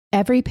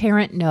Every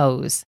parent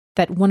knows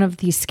that one of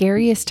the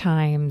scariest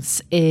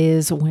times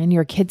is when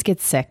your kids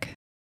get sick.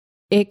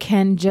 It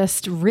can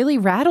just really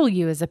rattle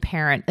you as a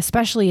parent,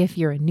 especially if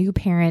you're a new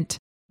parent.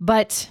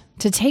 But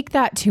to take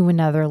that to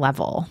another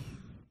level,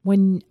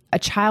 when a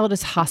child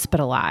is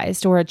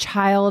hospitalized or a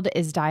child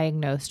is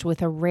diagnosed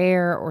with a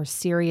rare or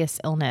serious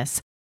illness,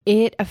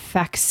 it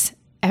affects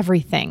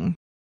everything.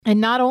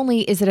 And not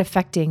only is it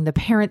affecting the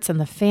parents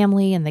and the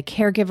family and the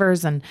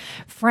caregivers and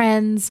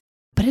friends,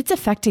 but it's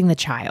affecting the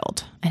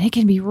child. And it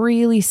can be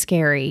really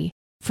scary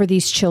for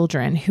these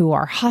children who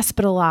are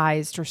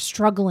hospitalized or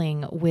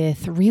struggling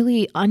with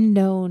really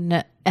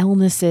unknown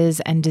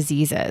illnesses and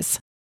diseases.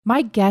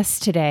 My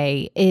guest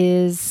today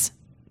is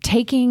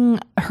taking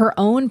her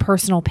own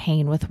personal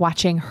pain with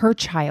watching her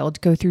child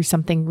go through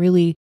something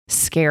really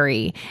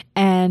scary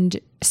and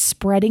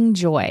spreading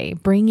joy,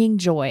 bringing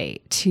joy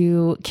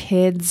to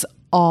kids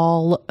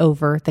all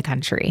over the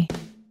country.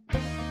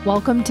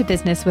 Welcome to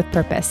Business with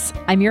Purpose.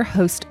 I'm your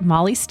host,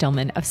 Molly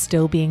Stillman of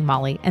Still Being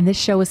Molly, and this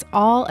show is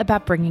all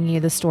about bringing you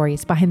the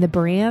stories behind the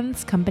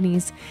brands,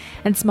 companies,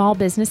 and small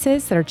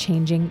businesses that are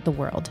changing the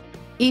world.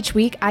 Each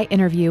week, I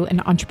interview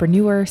an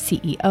entrepreneur,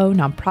 CEO,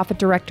 nonprofit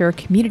director,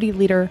 community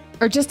leader,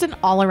 or just an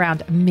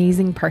all-around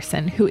amazing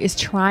person who is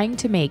trying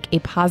to make a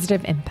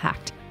positive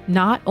impact,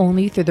 not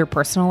only through their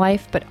personal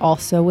life, but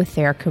also with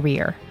their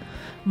career.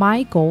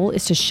 My goal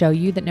is to show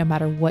you that no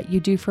matter what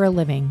you do for a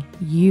living,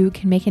 you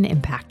can make an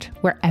impact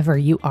wherever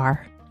you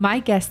are. My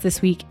guest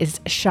this week is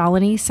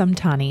Shalini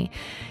Samtani.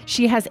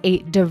 She has a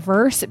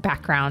diverse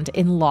background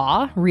in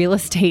law, real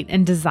estate,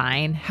 and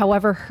design.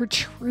 However, her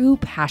true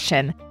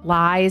passion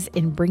lies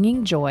in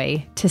bringing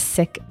joy to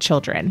sick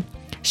children.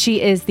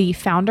 She is the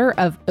founder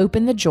of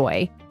Open the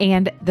Joy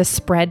and the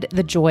Spread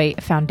the Joy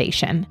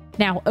Foundation.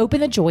 Now, Open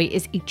the Joy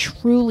is a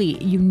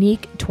truly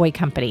unique toy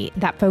company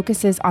that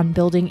focuses on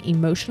building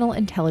emotional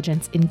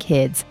intelligence in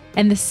kids.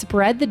 And the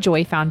Spread the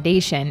Joy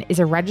Foundation is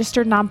a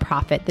registered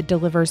nonprofit that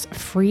delivers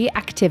free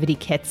activity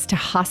kits to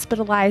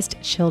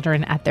hospitalized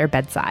children at their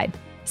bedside.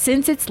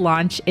 Since its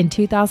launch in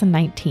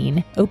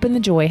 2019, Open the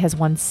Joy has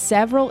won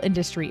several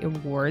industry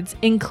awards,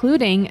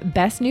 including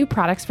Best New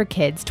Products for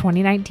Kids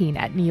 2019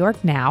 at New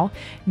York Now,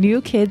 New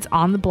Kids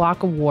on the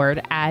Block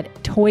Award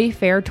at Toy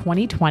Fair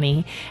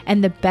 2020,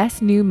 and the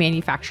Best New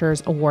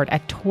Manufacturers Award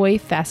at Toy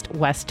Fest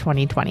West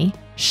 2020.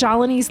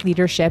 Shalini's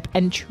leadership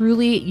and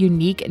truly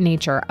unique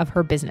nature of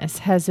her business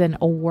has been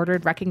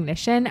awarded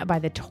recognition by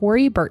the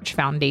Tory Burch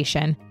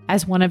Foundation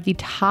as one of the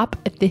top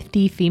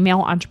 50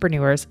 female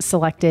entrepreneurs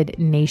selected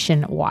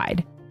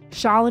nationwide.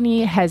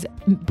 Shalini has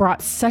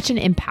brought such an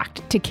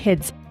impact to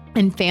kids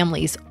and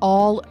families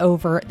all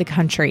over the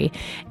country.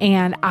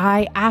 And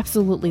I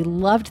absolutely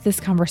loved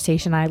this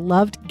conversation. I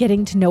loved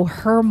getting to know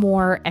her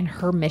more and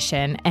her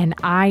mission. And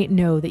I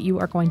know that you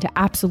are going to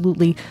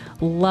absolutely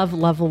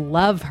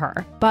love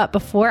her. But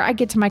before I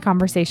get to my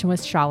conversation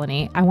with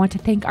Shalini, I want to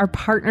thank our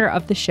partner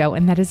of the show,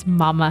 and that is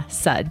Mama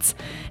Suds.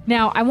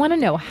 Now, I want to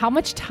know, how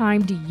much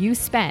time do you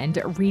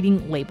spend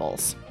reading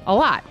labels? A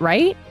lot,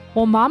 right?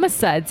 Well, Mama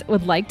Suds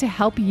would like to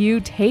help you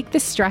take the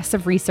stress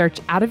of research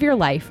out of your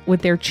life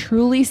with their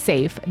truly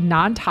safe,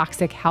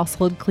 non-toxic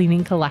household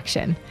cleaning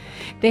collection.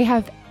 They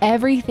have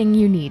everything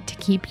you need to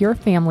keep your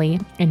family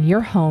and your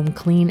home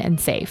clean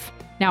and safe.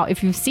 Now,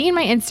 if you've seen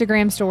my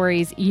Instagram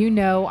stories, you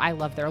know I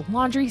love their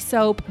laundry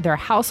soap, their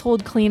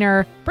household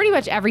cleaner, pretty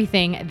much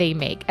everything they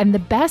make. And the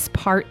best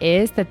part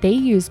is that they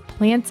use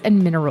plants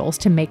and minerals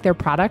to make their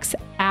products,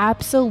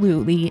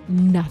 absolutely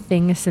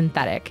nothing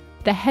synthetic.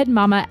 The head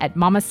mama at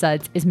Mama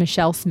Suds is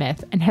Michelle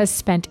Smith and has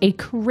spent a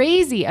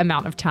crazy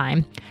amount of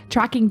time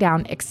tracking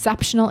down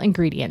exceptional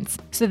ingredients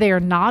so they are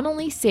not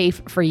only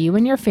safe for you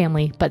and your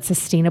family, but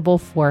sustainable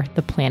for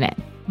the planet.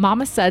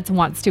 Mama Suds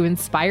wants to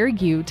inspire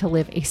you to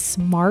live a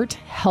smart,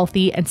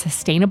 healthy, and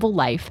sustainable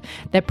life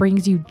that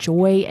brings you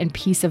joy and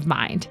peace of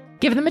mind.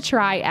 Give them a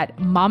try at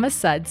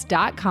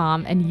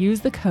mamasuds.com and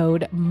use the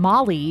code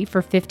MOLLY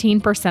for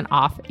 15%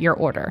 off your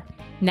order.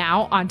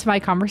 Now, on to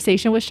my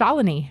conversation with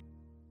Shalini.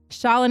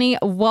 Shalini,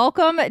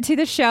 welcome to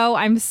the show.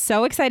 I'm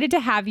so excited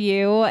to have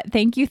you.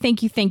 Thank you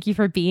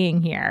for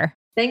being here.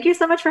 Thank you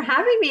so much for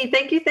having me.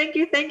 Thank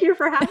you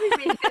for having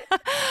me.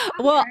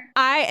 Well,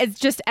 it's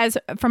just as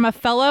from a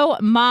fellow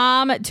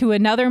mom to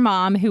another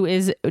mom who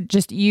is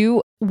just,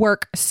 you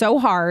work so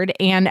hard,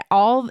 and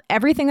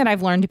everything that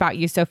I've learned about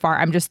you so far,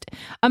 I'm just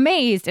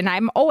amazed. And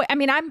I'm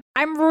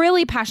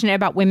really passionate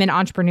about women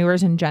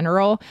entrepreneurs in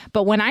general.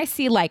 But when I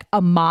see like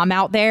a mom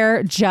out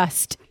there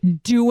just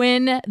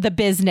doing the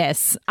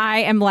business,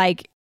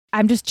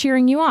 I'm just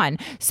cheering you on.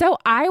 So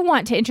I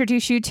want to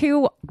introduce you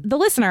to the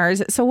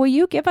listeners. So will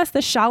you give us the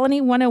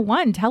Shalini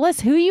 101? Tell us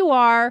who you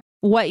are,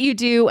 what you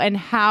do, and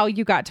how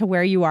you got to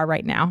where you are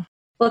right now.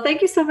 Well,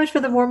 thank you so much for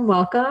the warm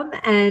welcome.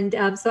 And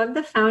so I'm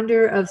the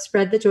founder of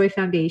Spread the Joy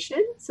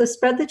Foundation. So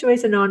Spread the Joy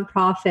is a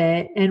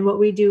nonprofit. And what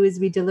we do is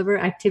we deliver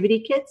activity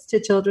kits to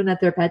children at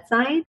their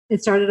bedside.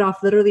 It started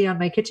off literally on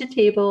my kitchen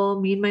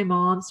table. Me and my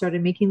mom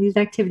started making these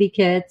activity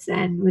kits.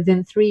 And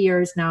within 3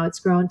 years now, it's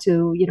grown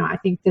to, I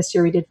think this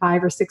year we did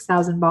 5,000 or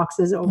 6,000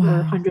 boxes over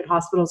 100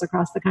 hospitals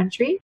across the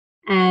country.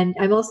 And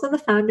I'm also the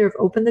founder of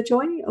Open the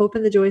Joy.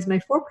 Open the Joy is my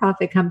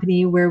for-profit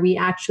company where we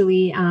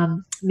actually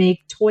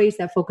make toys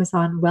that focus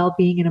on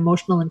well-being and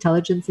emotional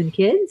intelligence in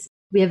kids.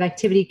 We have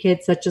activity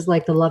kits such as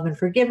like the Love and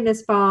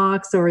Forgiveness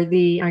box or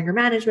the Anger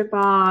Management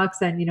box,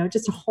 and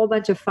just a whole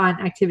bunch of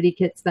fun activity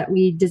kits that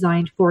we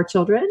designed for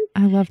children.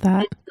 I love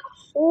that. And the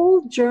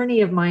whole journey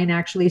of mine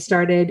actually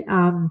started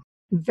in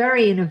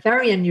a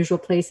very unusual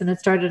place. And it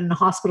started in a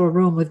hospital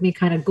room with me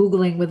kind of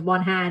Googling with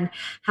one hand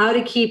how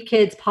to keep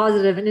kids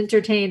positive and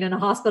entertained in a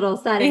hospittal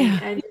setting. Yeah.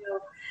 And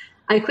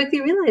I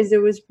quickly realized there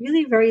was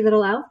really very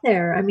little out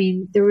there. I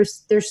mean,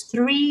 there's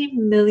 3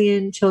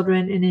 million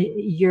children in a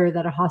year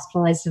that are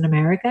hospitalized in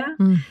America.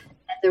 And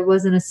there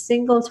wasn't a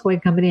single toy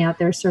company out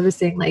there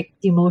servicing like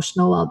the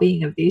emotional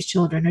well-being of these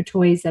children, or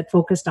toys that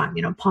focused on,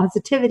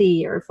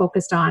 positivity or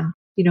focused on,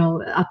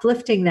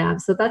 uplifting them.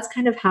 So that's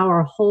kind of how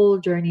our whole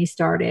journey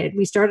started.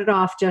 We started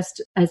off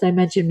just, as I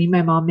mentioned, me and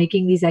my mom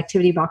making these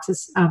activity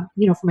boxes,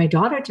 for my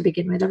daughter to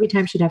begin with. Every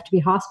time she'd have to be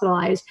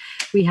hospitalized,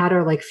 we had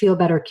our like Feel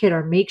Better kit,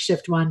 our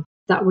makeshift one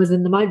that was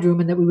in the mudroom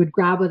and that we would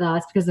grab with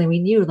us, because then we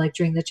knew like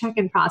during the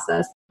check-in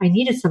process, I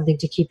needed something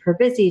to keep her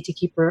busy, to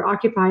keep her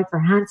occupied, for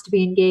her hands to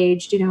be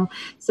engaged,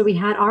 So we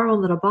had our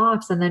own little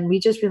box, and then we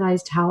just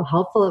realized how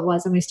helpful it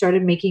was. And we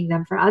started making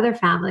them for other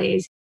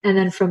families. And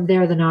then from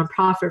there, the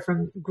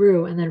nonprofit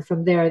grew. And then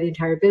from there, the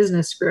entire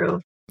business grew.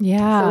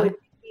 Yeah. So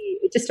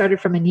it just started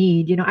from a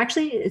need,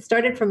 actually it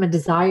started from a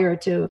desire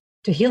to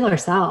heal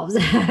ourselves.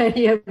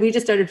 We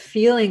just started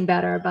feeling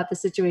better about the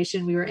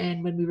situation we were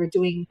in when we were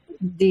doing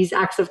these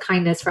acts of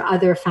kindness for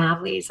other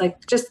families.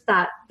 Like just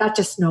that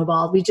just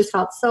snowballed. We just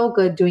felt so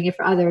good doing it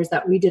for others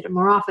that we did it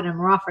more often and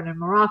more often and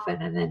more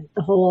often. And then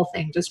the whole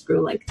thing just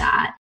grew like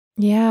that.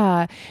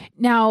 Yeah.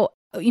 Now,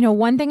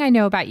 one thing I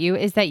know about you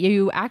is that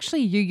you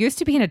used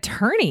to be an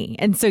attorney.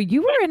 And so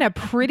you were in a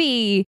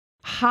pretty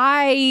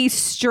high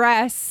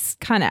stress,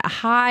 kind of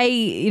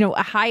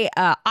high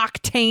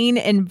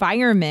octane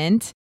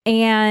environment.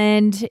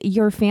 And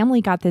your family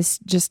got this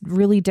just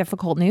really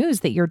difficult news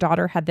that your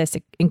daughter had this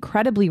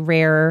incredibly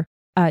rare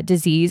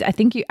disease. I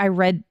think I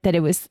read that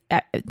it was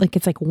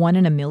it's like 1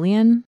 in a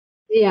million.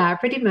 Yeah,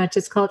 pretty much.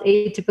 It's called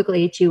atypical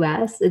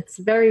HUS. It's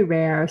very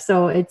rare.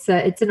 So it's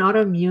an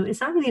autoimmune.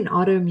 It's not really an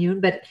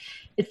autoimmune, but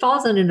it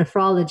falls under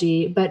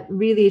nephrology. But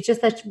really, it's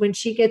just that when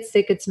she gets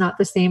sick, it's not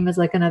the same as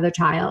like another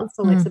child.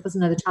 So like suppose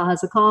another child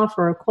has a cough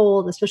or a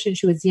cold, especially when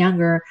she was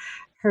younger,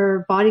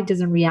 her body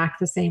doesn't react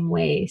the same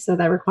way. So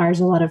that requires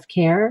a lot of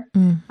care.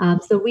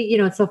 So we,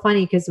 it's so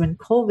funny because when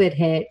COVID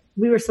hit,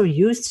 we were so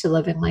used to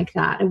living like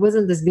that. It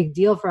wasn't this big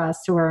deal for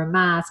us to wear a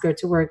mask or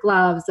to wear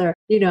gloves or,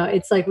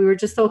 it's like we were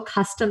just so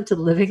accustomed to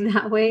living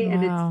that way. Wow.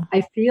 And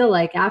I feel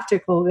like after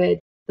COVID,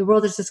 the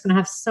world is just going to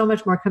have so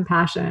much more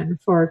compassion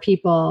for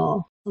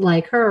people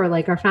like her,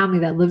 like our family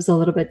that lives a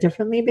little bit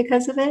differently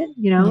because of it,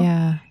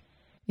 Yeah.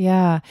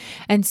 Yeah.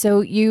 And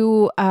so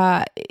you,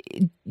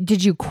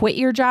 did you quit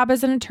your job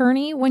as an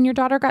attorney when your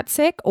daughter got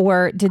sick,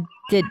 or did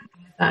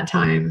that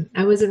time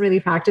I wasn't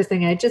really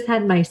practicing? I just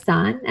had my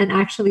son. And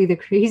actually the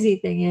crazy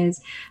thing is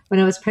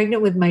when I was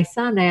pregnant with my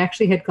son, I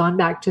actually had gone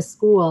back to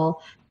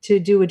school to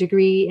do a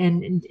degree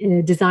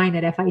in design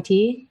at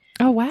FIT.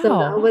 Oh, wow.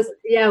 So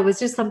it was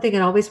just something I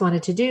always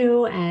wanted to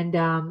do. And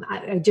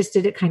I just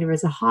did it kind of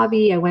as a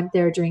hobby. I went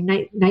there during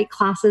night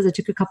classes. I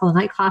took a couple of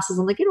night classes.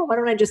 I'm like, why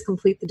don't I just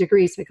complete the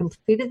degree? So I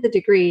completed the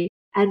degree.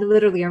 And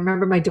literally, I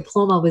remember my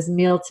diploma was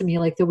mailed to me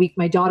like the week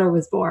my daughter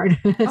was born.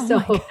 Oh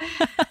so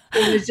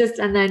it was just,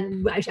 and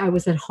then I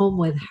was at home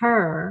with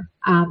her.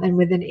 And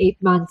within 8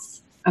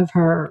 months of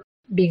her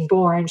being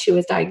born, she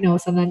was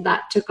diagnosed. And then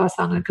that took us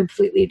on a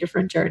completely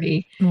different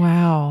journny.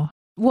 Wow.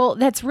 Well,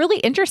 that's really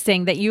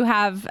interesting that you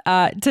have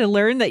to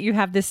learn that you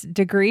have this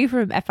degree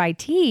from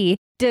FIT.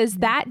 Does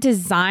that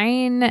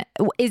design,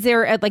 is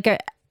there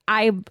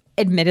I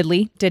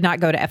admittedly did not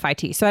go to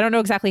FIT, so I don't know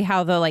exactly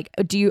how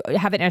do you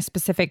have it in a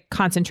specific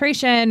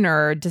concentration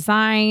or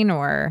design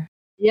or?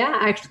 Yeah,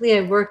 actually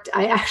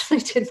I actually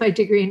did my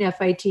degree in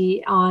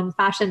FIT on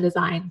fashion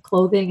design,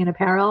 clothing and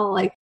apparel.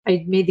 Like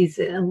I made these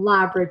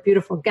elaborate,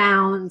 beautiful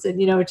gowns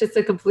and, just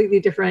a completely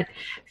different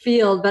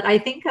field. But I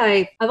think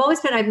I've always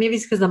been, maybe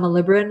it's because I'm a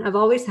Libran, I've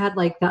always had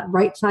like that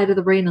right side of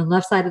the brain and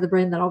left side of the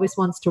brain that always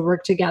wants to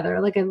work together.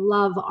 Like I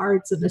love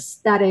arts and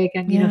aesthetic.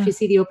 And, if you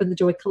see the Open the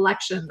Joy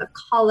collection, the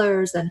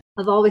colors, and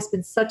I've always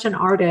been such an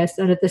artist.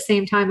 And at the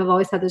same time, I've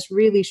always had this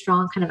really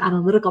strong kind of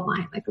analytical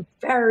mind, like a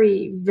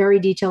very, very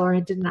detail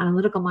oriented and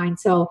analytical mind.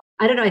 So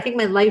I don't know. I think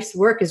my life's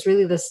work is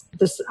really this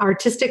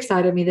artistic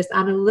side of me, this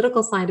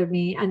analytical side of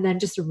me, and then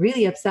just a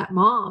really upset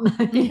mom.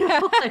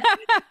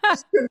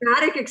 This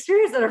dramatic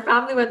experience that our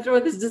family went through,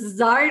 and this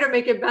desire to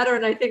make it better.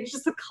 And I think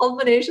just a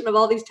culmination of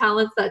all these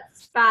talents that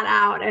spat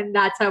out, and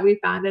that's how we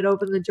founded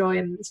Open the Joy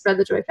and Spread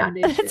the Joy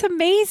Foundation. That's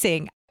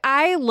amazing.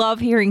 I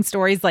love hearing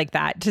stories like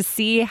that, to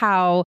see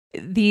how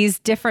these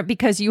different,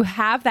 because you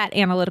have that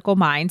analytical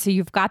mind. So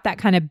you've got that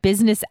kind of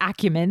business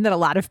acumen that a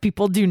lot of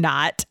people do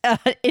not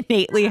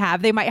innately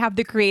have. They might have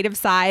the creative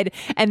side,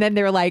 and then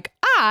they're like,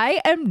 I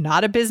am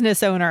not a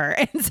business owner.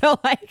 And so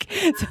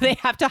they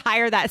have to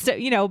hire that.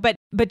 So, but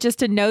but just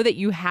to know that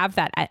you have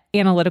that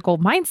analytical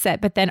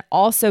mindset, but then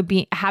also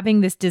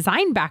having this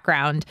design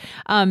background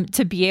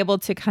to be able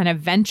to kind of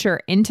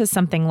venture into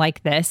something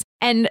like this.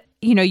 And,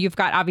 you've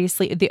got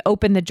obviously the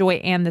Open the Joy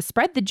and the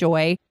Spread the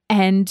Joy,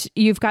 and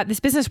you've got this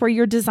business where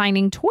you're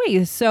designing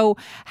toys. So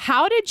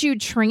how did you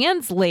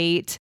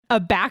translate a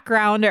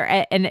background or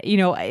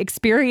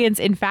experience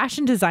in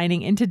fashion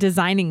designing into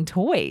designing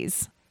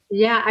toys?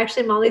 Yeah,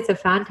 actually, Molly, it's a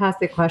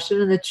fantastic question.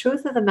 And the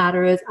truth of the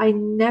matter is I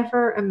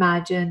never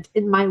imagined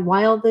in my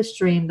wildest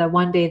dream that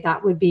one day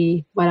that would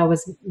be what I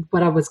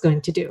was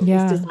going to do,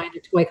 is design a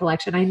toy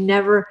collection. I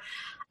never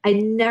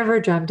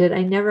dreamt it.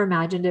 I never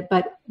imagined it.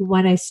 But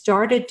when I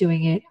started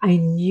doing it, I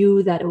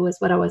knew that it was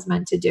what I was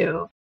meant to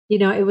do.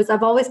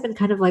 I've always been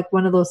kind of like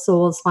one of those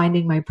souls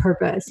finding my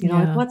purpose,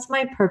 like, what's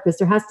my purpose?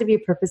 There has to be a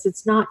purpose.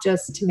 It's not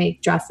just to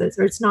make dresses,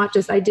 or it's not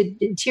just, I did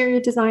interior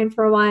design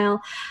for a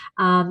while.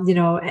 None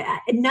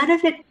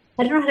of it,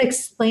 I don't know how to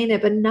explain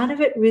it, but none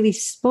of it really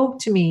spoke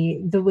to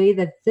me the way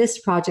that this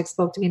project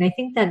spoke to me. And I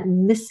think that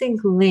missing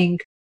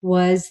link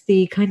was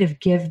the kind of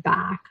give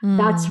back.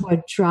 That's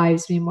what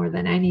drives me more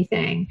than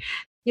anything.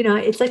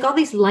 It's like all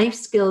these life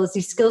skills,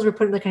 these skills we're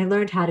putting, like I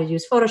learned how to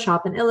use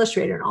Photoshop and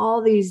Illustrator and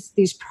all these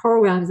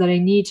programs that I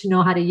need to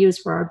know how to use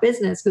for our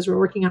business, because we're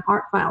working on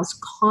art files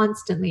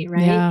constantly,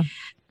 right? Yeah.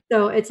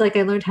 So it's like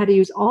I learned how to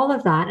use all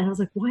of that. And I was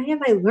like, why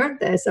have I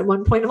learned this? At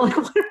one point, I'm like,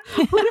 what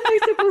am I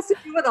supposed to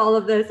do with all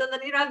of this? And then,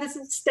 I have this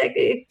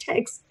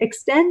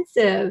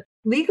extensive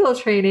legal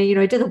training.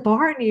 I did a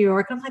bar in New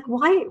York. I'm like,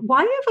 why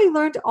have I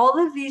learned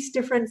all of these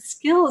different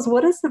skills?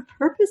 What is the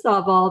purpose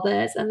of all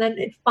this? And then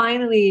it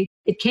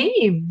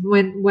came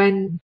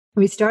when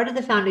we started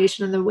the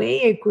foundation, and the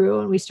way it grew,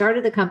 and we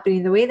started the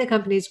company, the way the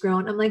company's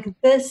grown. I'm like,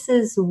 this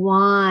is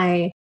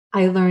why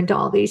I learned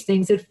all these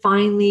things. It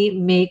finally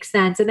makes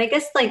sense. And I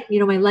guess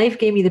my life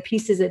gave me the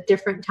pieces at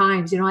different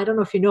times. I don't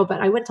know if you know, but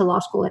I went to law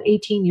school at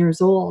 18 years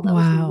old. I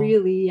was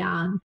really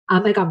young.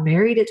 I got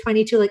married at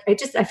 22. Like I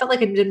felt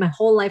like I did my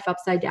whole life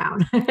upside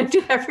down. I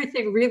did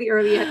everything really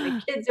early. I had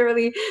my kids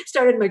early,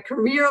 started my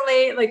career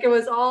late. Like it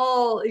was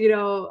all,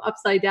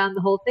 upside down, the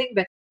whole thing.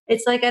 But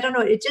it's like, I don't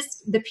know,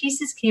 the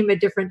pieces came at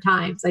different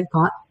times. I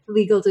got the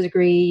legal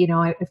degree,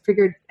 I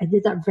figured I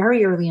did that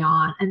very early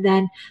on. And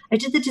then I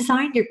did the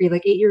design degree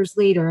like 8 years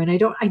later. And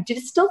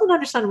still don't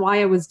understand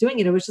why I was doing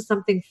it. It was just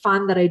something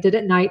fun that I did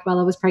at night while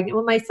I was pregnant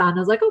with my son. I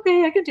was like,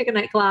 okay, I can take a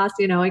night class,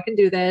 I can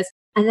do this.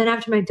 And then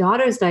after my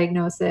daughter's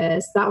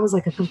diagnosis, that was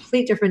like a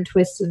complete different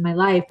twist in my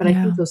life. But I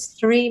think those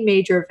three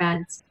major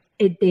events,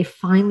 they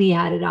finally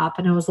added up,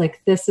 and I was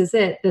like, this is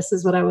it. This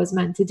is what I was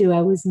meant to do.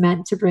 I was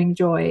meant to bring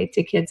joy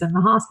to kids in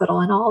the hospital,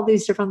 and all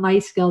these different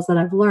life skills that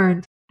I've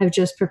learned have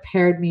just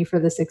prepared me for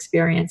this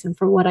experience and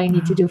for what I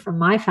need to do for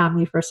my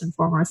family first and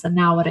foremost, and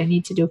now what I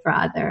need to do for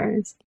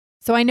others.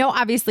 So I know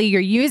obviously you're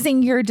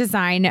using your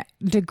design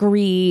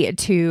degree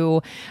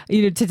to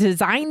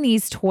design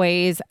these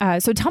toys.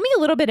 So tell me a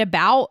little bit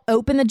about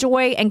Open the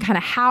Joy and kind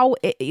of how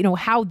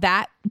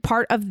that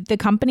part of the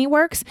company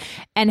works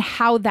and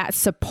how that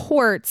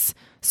supports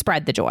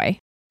Spread the Joy.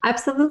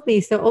 Absolutely.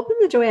 So Open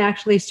the Joy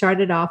actually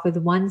started off with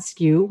one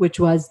SKU,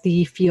 which was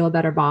the Feel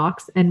Better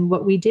box. And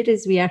what we did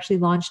is we actually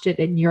launched it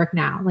in New York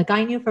Now. Like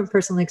I knew from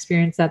personal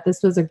experience that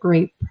this was a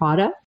great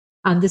product.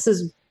 This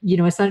is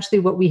essentially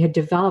what we had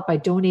developed by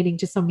donating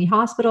to so many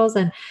hospitals.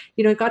 And,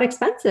 it got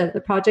expensive.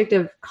 The project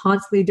of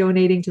constantly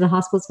donating to the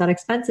hospitals got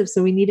expensive.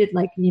 So we needed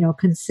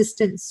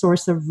consistent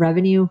source of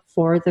revenue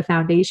for the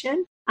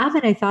foundation.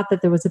 And I thought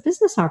that there was a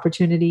business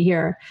opportunity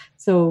here.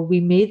 So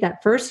we made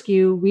that first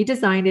SKU, we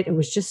designed it. It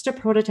was just a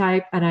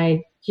prototype. And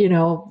I,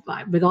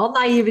 with all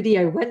naivety,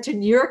 I went to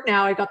New York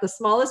Now. I got the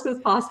smallest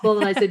booth possible.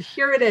 And I said,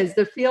 here it is,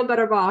 the Feel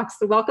Better box.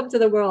 Welcome to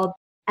the world.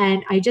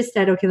 And I just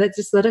said, okay,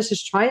 let us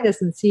just try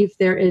this and see if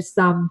there is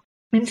some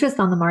interest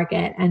on the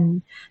market.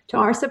 And to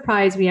our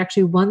surprise, we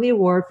actually won the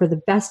award for the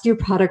best new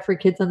product for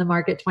kids on the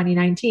market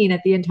 2019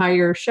 at the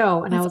entire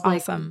show. And That's I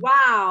was awesome. Like,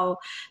 wow,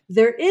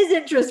 there is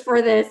interest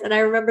for this. And I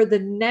remember the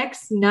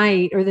next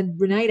night or the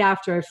night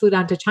after, I flew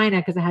down to China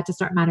because I had to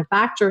start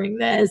manufacturing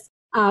this.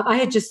 I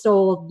had just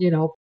sold,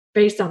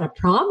 based on a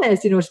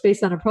promise, it's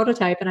based on a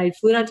prototype. And I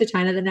flew down to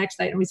China the next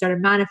night and we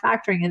started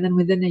manufacturing. And then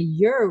within a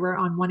year, we're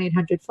on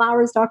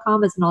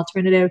 1-800-Flowers.com as an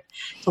alternative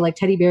to like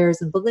teddy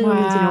bears and balloons,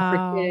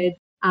 for kids.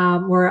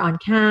 We're on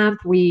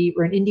Camp.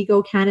 We're in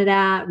Indigo,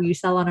 Canada. We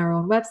sell on our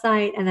own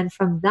website. And then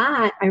from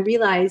that, I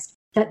realized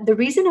that the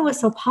reason it was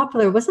so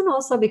popular wasn't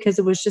also because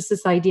it was just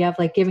this idea of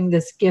like giving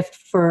this gift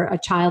for a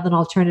child, an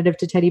alternative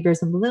to teddy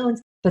bears and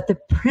balloons, but the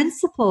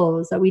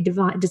principles that we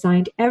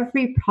designed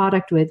every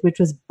product with, which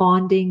was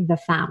bonding the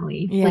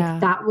family. Yeah. Like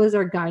that was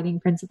our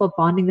guiding principle,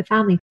 bonding the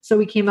family. So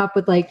we came up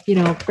with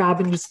grab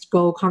and just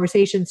go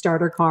conversation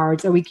starter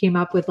cards, or we came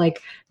up with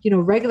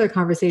regular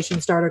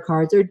conversation starter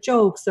cards or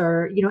jokes,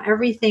 or,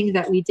 everything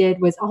that we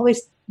did was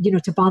always,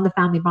 to bond the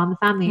family.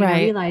 Right. And I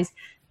realized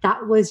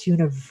that was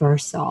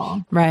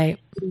universal. Right.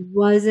 It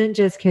wasn't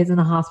just kids in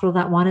the hospital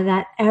that wanted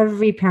that.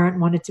 Every parent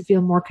wanted to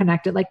feel more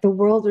connected. Like the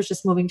world was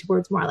just moving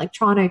towards more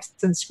electronics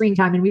and screen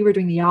time. And we were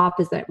doing the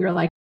opposite. We were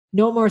like,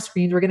 no more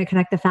screens. We're going to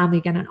connect the family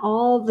again. And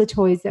all the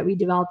toys that we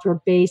developed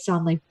were based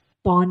on like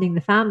bonding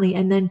the family.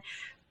 And then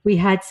we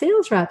had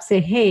sales reps say,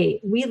 hey,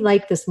 we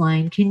like this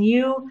line. Can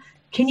you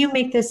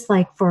make this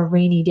like for a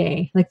rainy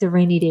day, like the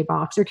rainy day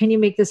box? Or can you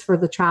make this for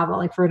the travel,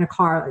 like for in a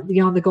car, the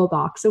on the go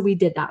box? So we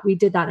did that.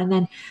 And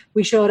then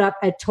we showed up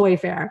at Toy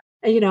Fair,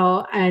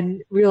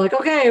 and we were like,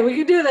 okay, we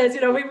can do this.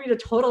 We read a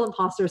total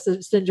imposter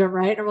syndrome,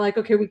 right? And we're like,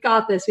 okay, we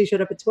got this. We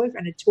showed up at Toy Fair,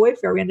 and at Toy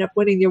Fair, we ended up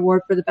winning the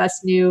award for the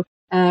best new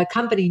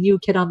company, New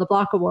Kid on the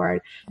Block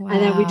award. Wow.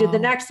 And then we did the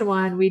next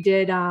one. We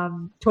did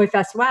Toy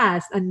Fest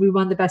West, and we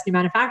won the best new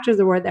manufacturers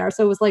award there.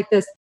 So it was like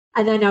this.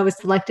 And then I was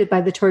selected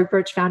by the Tory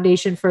Burch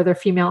Foundation for their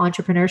female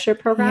entrepreneurship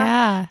program.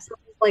 Yeah. So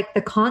like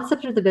the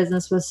concept of the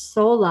business was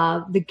so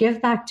loved. The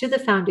give back to the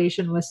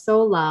foundation was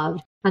so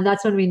loved. And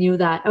that's when we knew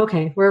that,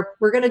 okay, we're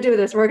going to do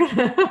this. We're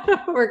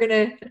going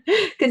to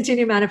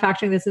continue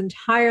manufacturing this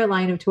entire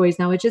line of toys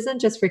now, which isn't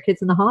just for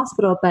kids in the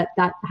hospital, but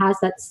that has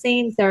that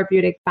same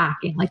therapeutic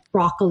backing, like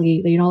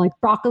broccoli, like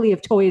broccoli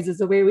of toys is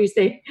the way we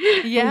say,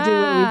 yeah. do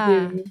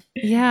what we do.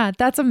 Yeah,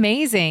 that's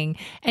amazing.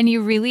 And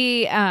you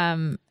really,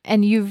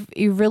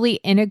 you've really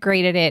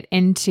integrated it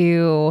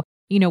into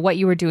what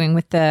you were doing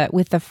with the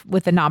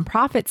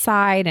nonprofit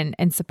side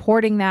and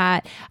supporting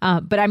that.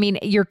 But I mean,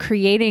 you're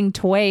creating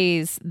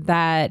toys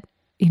that,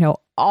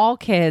 all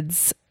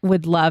kids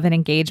would love and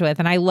engage with.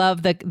 And I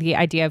love the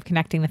idea of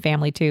connecting the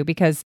family too,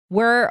 because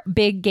we're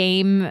big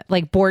game,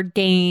 like board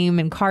game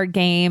and card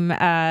game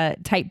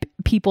type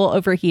people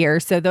over here.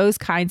 So those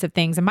kinds of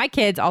things. And my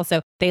kids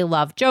also, they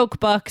love joke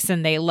books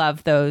and they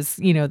love those,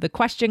 the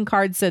question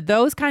cards. So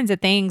those kinds of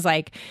things,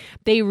 like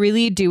they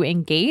really do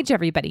engage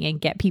everybody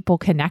and get people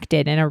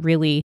connected in a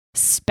really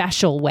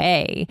special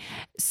way.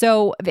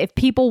 So if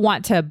people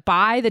want to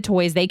buy the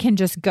toys, they can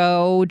just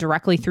go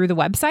directly through the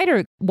website,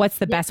 or what's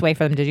the best way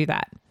for them to do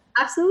that?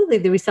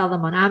 Absolutely. We sell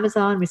them on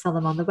Amazon. We sell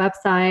them on the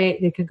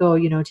website. They can go,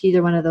 to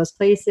either one of those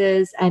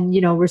places. And,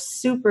 we're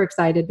super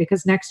excited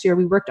because next year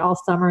we worked all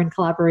summer in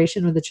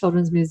collaboration with the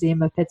Children's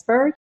Museum of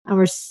Pittsburgh. And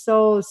we're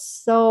so,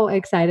 so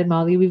excited,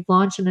 Molly. We've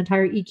launched an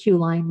entire EQ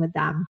line with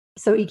them.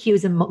 So EQ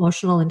is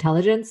emotional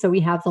intelligence. So we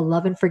have the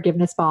love and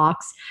forgiveness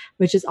box,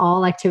 which is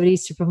all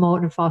activities to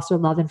promote and foster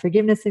love and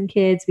forgiveness in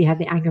kids. We have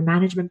the anger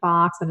management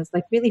box, and it's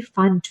like really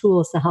fun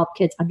tools to help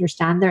kids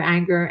understand their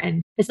anger.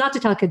 And it's not to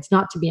tell kids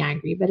not to be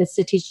angry, but it's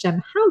to teach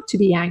them how to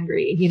be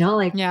angry,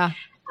 Yeah.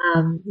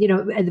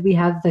 And we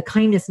have the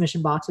kindness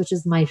mission box, which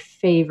is my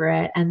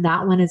favorite. And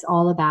that one is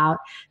all about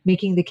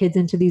making the kids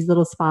into these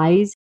little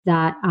spies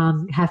that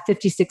have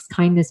 56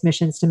 kindness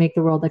missions to make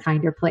the world a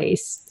kinder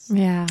place.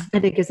 Yeah.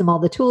 And it gives them all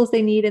the tools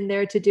they need in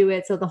there to do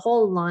it. So the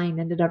whole line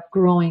ended up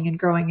growing and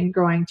growing and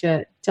growing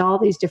to all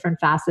these different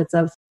facets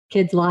of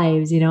kids'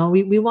 lives.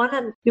 We want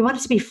it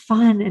to be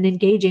fun and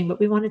engaging,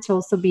 but we want it to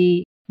also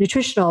be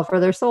nutritional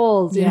for their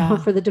souls,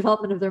 for the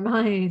development of their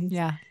minds.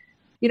 Yeah.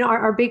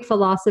 Our big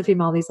philosophy,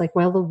 Molly, is like,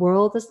 while the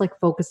world is like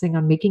focusing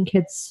on making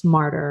kids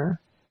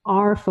smarter,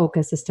 our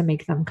focus is to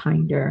make them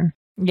kinder.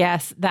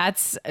 Yes,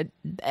 that's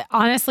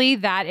honestly,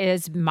 that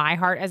is my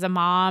heart as a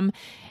mom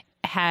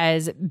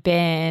has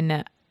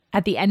been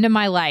at the end of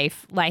my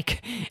life.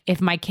 Like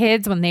if my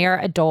kids, when they are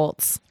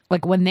adults,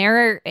 like when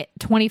they're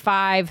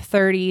 25,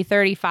 30,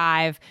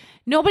 35,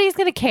 nobody's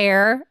going to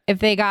care if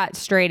they got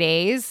straight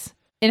A's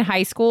in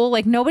high school.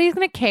 Like nobody's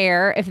going to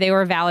care if they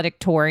were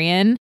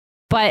valedictorian,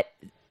 but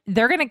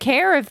they're going to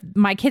care if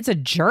my kid's a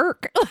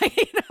jerk.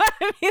 Like, what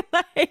I mean?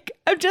 Like,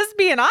 I'm just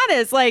being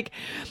honest. Like,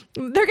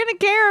 they're going to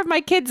care if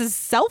my kid's is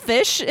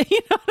selfish.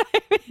 What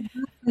I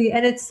mean?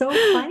 And it's so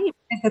funny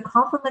because the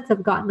compliments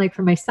I've gotten, like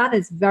for my son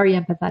is very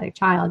empathetic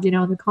child,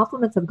 and the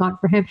compliments I've gotten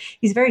for him,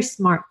 he's very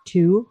smart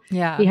too.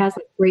 Yeah. He has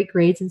like great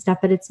grades and stuff,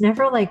 but it's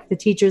never like the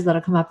teachers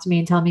that'll come up to me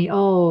and tell me,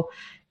 oh,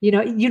 you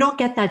don't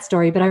get that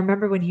story. But I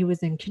remember when he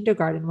was in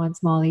kindergarten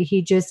once, Molly,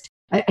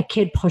 a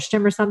kid pushed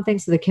him or something.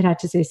 So the kid had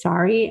to say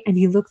sorry. And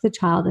he looked the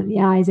child in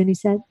the eyes and he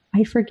said,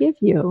 I forgive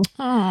you.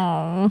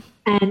 Oh.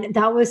 And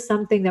that was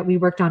something that we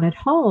worked on at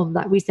home,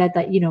 that we said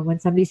that, when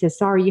somebody says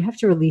sorry, you have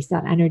to release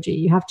that energy.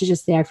 You have to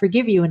just say, I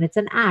forgive you. And it's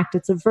an act,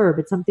 it's a verb,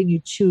 it's something you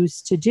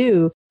choose to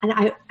do. And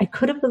I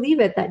couldn't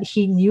believe it that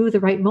he knew the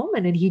right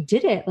moment and he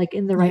did it like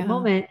in the right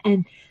moment.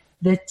 And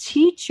the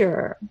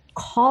teacher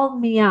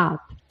called me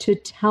up to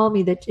tell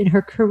me that in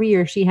her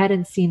career, she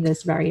hadn't seen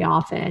this very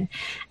often.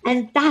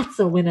 And that's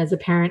a win as a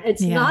parent.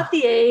 It's not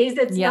the A's.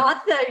 It's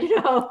not the,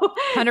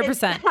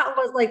 100%. That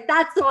was like,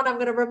 that's the one I'm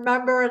going to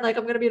remember. And like,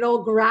 I'm going to be an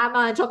old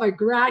grandma and tell my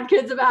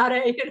grandkids about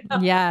it.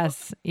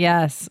 Yes.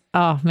 Yes.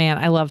 Oh man,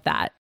 I love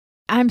that.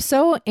 I'm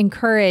so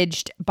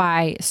encouraged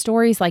by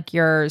stories like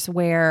yours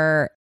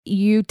where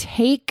you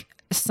take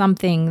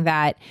something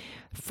that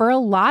for a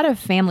lot of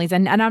families,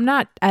 and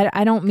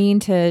I don't mean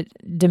to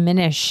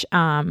diminish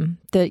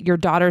your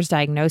daughter's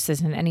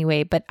diagnosis in any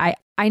way, but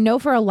I know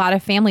for a lot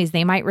of families,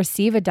 they might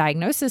receive a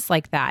diagnosis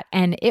like that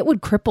and it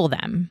would cripple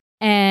them.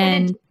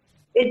 And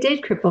it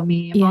did cripple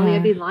me. Molly,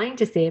 I'd be lying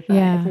to say if I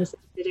said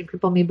it didn't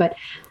cripple me, but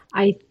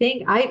I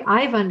think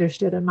I've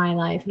understood in my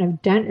life and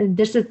I've done, and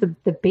this is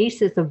the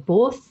basis of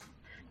both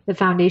the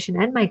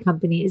foundation and my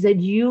company is that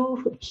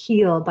you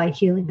heal by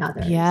healing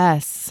others.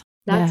 Yes.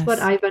 That's what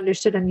I've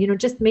understood. And,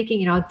 just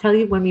making, I'll tell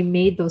you, when we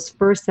made those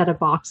first set of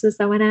boxes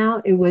that went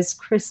out, it was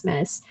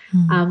Christmas.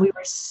 We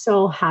were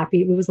so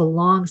happy. It was a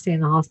long stay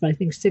in the hospital, I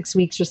think 6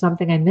 weeks or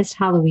something. I missed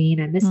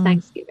Halloween. I missed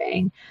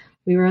Thanksgiving.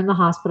 We were in the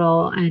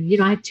hospital, and,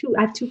 I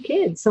have two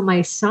kids. So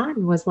my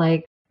son was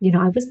like,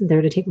 I wasn't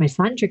there to take my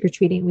son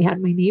trick-or-treating. We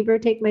had my neighbor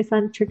take my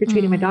son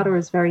trick-or-treating. My daughter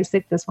was very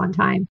sick this one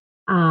time.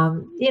 I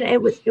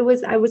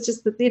was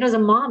just, as a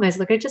mom, I was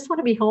like, I just want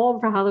to be home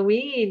for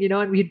Halloween,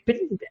 and we'd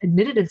been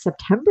admitted in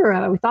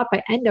September. We thought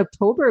by end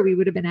October we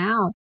would have been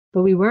out,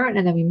 but we weren't.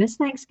 And then we missed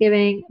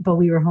Thanksgiving, but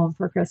we were home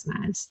for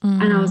Christmas.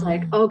 And I was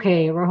like,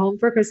 okay, we're home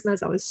for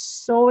Christmas. I was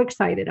so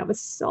excited. I was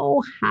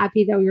so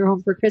happy that we were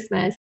home for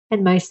Christmas.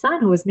 And my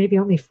son, who was maybe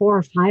only 4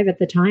 or 5 at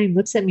the time,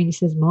 looks at me and he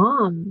says,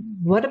 Mom,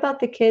 what about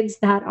the kids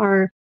that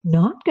are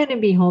not going to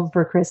be home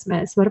for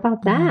Christmas? What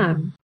about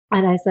them?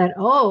 And I said,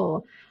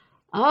 Oh,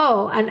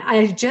 and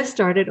I just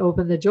started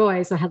Open the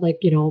Joy. So I had my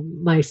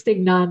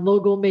Stignon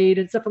logo made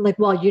and stuff. I'm like,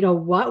 well, you know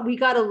what? We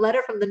got a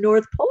letter from the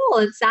North Pole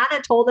and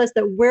Santa told us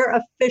that we're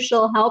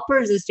official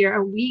helpers this year.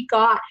 And we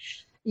got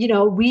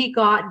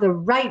the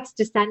rights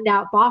to send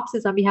out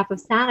boxes on behalf of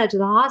Santa to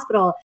the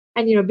hospital.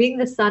 And, being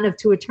the son of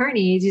 2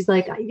 attorneys, he's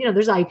like,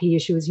 there's IP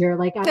issues here.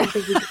 Like, I don't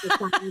think we should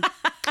sign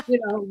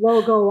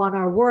logo on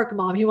our work,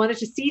 Mom. He wanted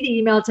to see the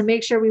email to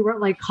make sure we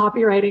weren't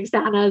copywriting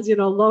Santa's,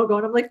 logo.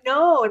 And I'm like,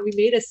 no. And we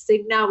made a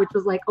Signa, which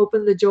was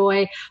Open the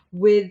Joy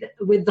with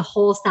the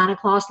whole Santa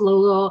Claus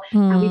logo.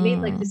 And we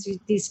made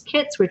these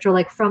kits, which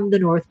are from the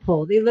North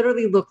Pole. They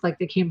literally looked like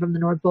they came from the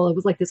North Pole. It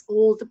was this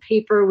old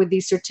paper with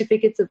these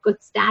certificates of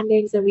good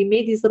standings. And we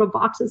made these little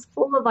boxes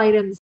full of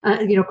items,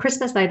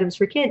 Christmas items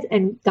for kids.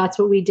 And that's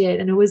what we did.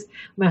 And it was,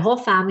 my whole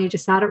family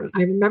just sat.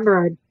 I remember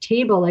our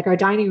table, our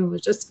dining room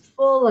was just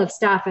full of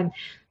stuff. And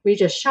we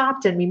just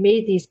shopped and we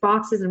made these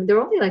boxes. And there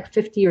were only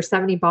 50 or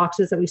 70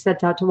 boxes that we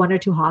sent out to 1 or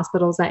 2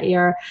 hospitals that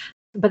year.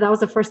 But that was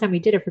the first time we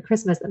did it for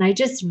Christmas. And I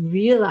just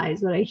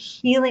realized what a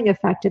healing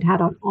effect it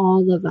had on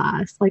all of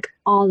us,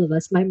 all of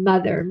us, my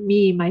mother,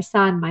 me, my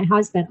son, my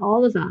husband,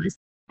 all of us.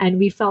 And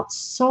we felt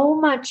so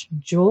much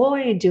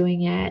joy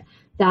doing it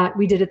that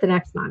we did it the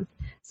next month.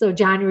 So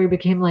January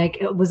became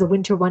it was a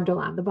winter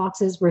wonderland. The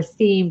boxes were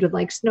themed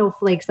with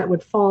snowflakes that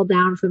would fall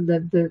down from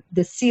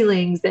the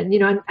ceilings. And,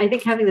 and I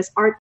think having this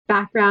art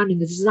background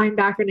and the design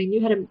background, I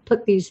knew how to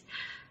put these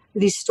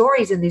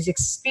stories and these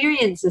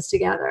experiences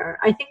together.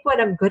 I think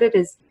what I'm good at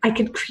is I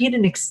could create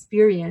an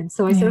experience.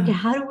 So I said, okay,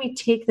 how do we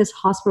take this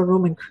hospital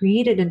room and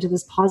create it into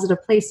this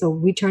positive place? So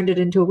we turned it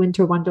into a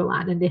winter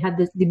wonderland, and they had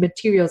the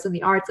materials and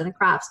the arts and the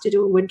crafts to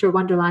do a winter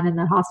wonderland in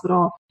that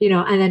hospital,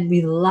 and then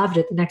we loved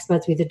it. The next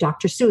month we did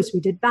Dr. Seuss, we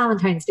did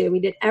Valentine's Day, we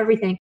did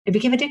everything. It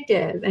became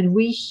addictive, and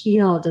we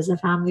healed as a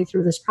family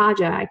through this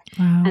project.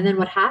 Wow. And then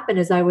what happened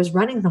is I was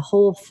running the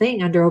whole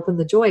thing under Open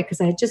the Joy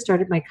because I had just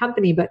started my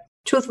company, but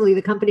truthfully,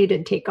 the company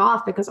didn't take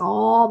off because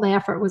all my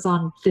effort was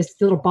on this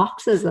little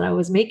boxes that I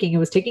was making. It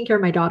was taking care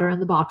of my daughter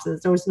and the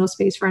boxes. There was no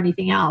space for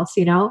anything else,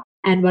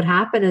 And what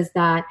happened is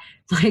that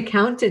my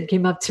accountant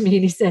came up to me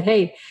and he said,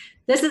 hey,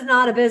 this is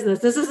not a business.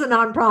 This is a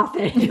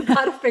nonprofit. You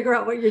got to figure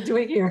out what you're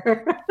doing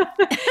here.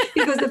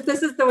 He goes, if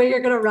this is the way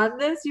you're going to run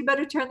this, you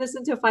better turn this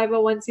into a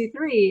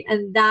 501c3.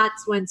 And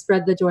that's when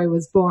Spread the Joy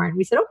was born.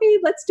 We said, okay,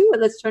 let's do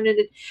it. Let's turn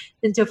it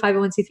into a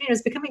 501c3. And it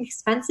was becoming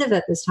expensive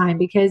at this time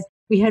because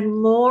we had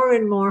more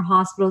and more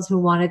hospitals who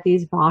wanted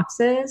these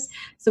boxes.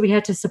 So we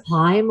had to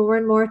supply more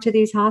and more to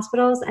these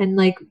hospitals. And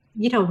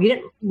we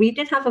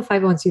didn't have a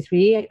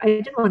 501c3. I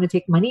didn't want to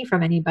take money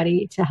from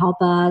anybody to help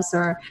us,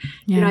 or,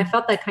 I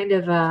felt that kind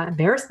of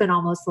embarrassment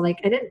almost. I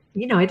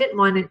didn't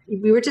want it.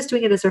 We were just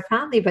doing it as our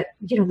family, but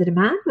the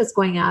demand was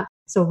going up.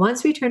 So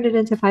once we turned it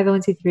into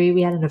 501c3,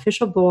 we had an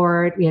official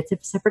board, we had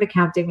separate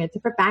accounting, we had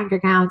separate bank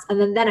accounts.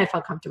 And then I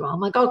felt comfortable.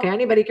 I'm like, okay,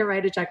 anybody can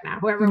write a check now.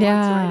 Whoever wants to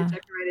write a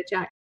check can write a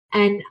check.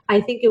 And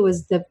I think it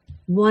was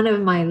one of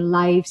my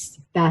life's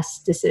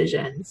best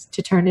decisions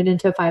to turn it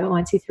into a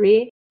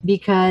 501c3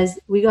 because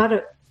we got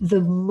the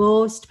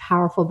most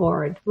powerful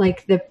board,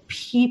 the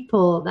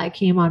people that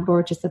came on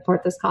board to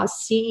support this cause,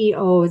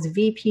 CEOs,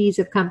 VPs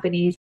of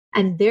companies,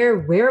 and their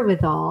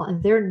wherewithal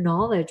and their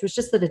knowledge was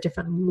just at a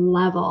different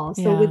level.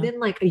 So within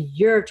a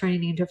year of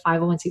turning it into a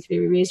 501c3,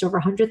 we raised over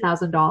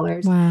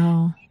 $100,000.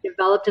 Wow. We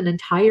developed an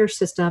entire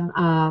system,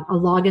 a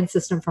login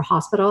system for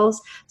hospitals.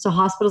 So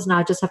hospitals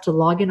now just have to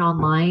log in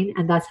online,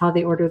 and that's how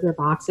they order their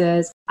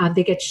boxes.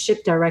 They get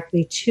shipped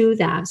directly to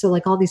them. So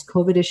all these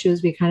COVID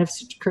issues, we kind of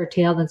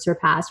curtailed and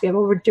surpassed. We have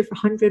over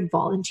 100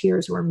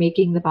 volunteers who are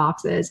making the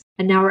boxes.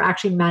 And now we're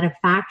actually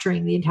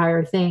manufacturing the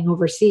entire thing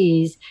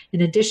overseas,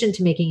 in addition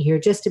to making here,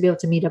 just to be able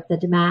to meet up the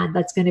demand.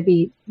 That's going to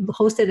be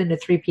hosted in a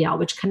 3PL,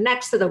 which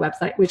connects to the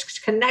website,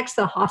 which connects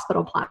to the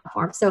hospital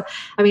platform. So,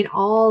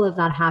 all of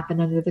that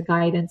happened under the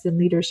guidance and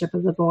leadership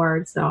of the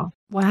board. So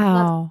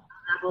wow.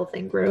 That whole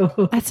thing grew.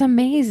 That's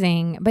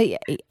amazing. But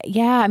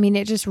yeah, I mean,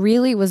 it just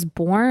really was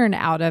born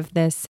out of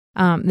this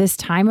this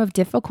time of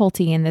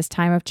difficulty and this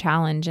time of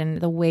challenge,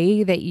 and the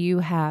way that you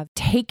have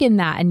taken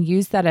that and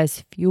used that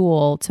as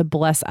fuel to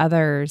bless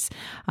others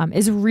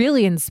is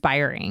really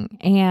inspiring.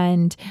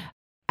 And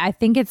I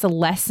think it's a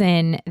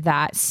lesson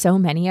that so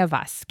many of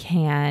us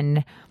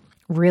can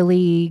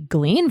really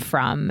glean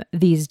from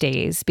these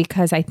days,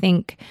 because I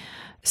think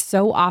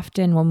so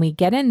often when we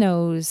get in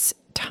those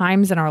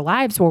times in our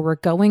lives where we're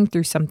going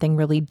through something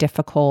really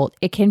difficult,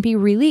 it can be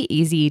really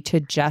easy to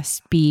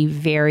just be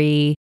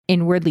very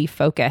inwardly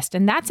focused.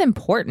 And that's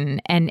important.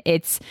 And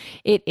it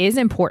is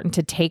important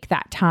to take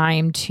that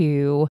time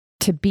to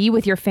be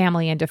with your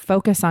family and to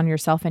focus on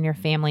yourself and your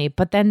family.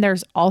 But then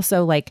there's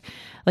also like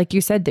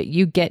you said, that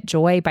you get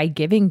joy by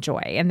giving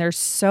joy. And there's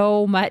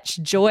so much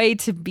joy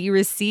to be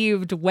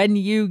received when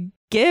you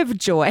give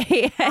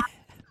joy.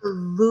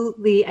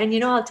 Absolutely.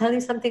 And I'll tell you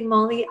something,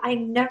 Molly, I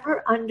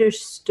never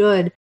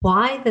understood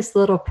why this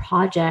little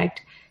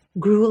project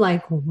grew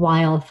like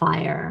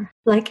wildfire.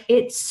 Like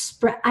it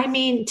spread. I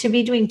mean, to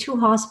be doing 2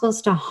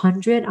 hospitals to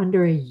 100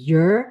 under a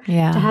year, to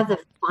have the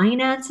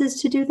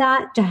finances to do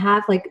that, to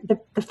have like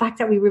the fact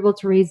that we were able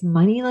to raise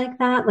money like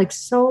that, like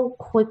so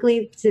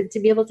quickly, to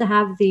be able to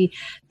have the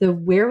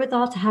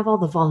wherewithal to have all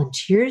the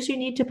volunteers you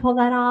need to pull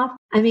that off.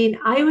 I mean,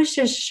 I was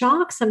just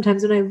shocked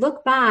sometimes when I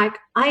look back.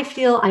 I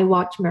feel I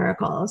watch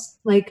miracles.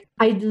 Like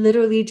I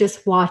literally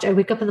just watch. I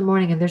wake up in the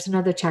morning and there's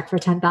another check for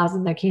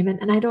 10,000 that came in,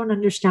 and I don't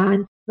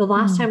understand. The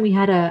last time we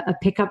had a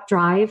pickup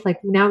drive, like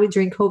now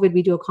during COVID,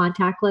 we do a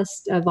contactless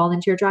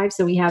volunteer drive.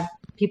 So we have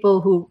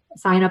people who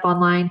sign up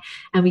online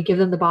and we give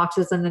them the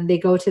boxes, and then they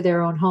go to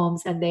their own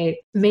homes and they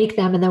make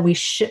them, and then we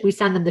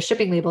send them the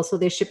shipping label. So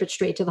they ship it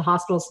straight to the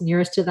hospitals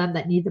nearest to them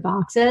that need the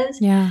boxes.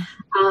 Yeah.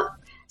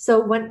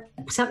 So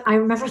I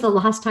remember the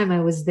last time I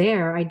was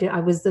there, I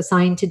was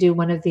assigned to do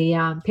one of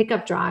the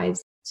pickup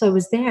drives. So I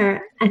was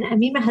there, and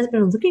me and my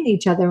husband were looking at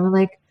each other and we're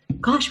like,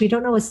 gosh, we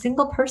don't know a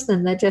single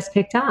person that just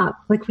picked up.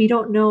 Like we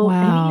don't know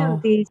any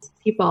of these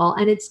people.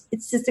 And it's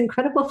this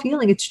incredible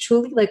feeling. It's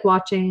truly like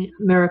watching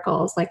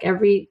miracles like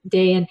every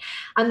day. And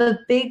I'm a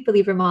big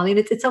believer, Molly. And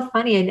it's so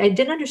funny. I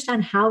didn't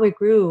understand how it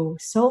grew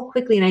so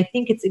quickly. And I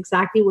think it's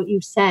exactly what you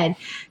said.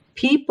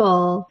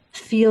 People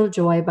feel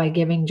joy by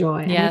giving joy.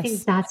 And I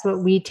think that's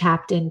what we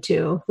tapped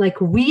into. Like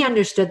we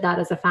understood that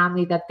as a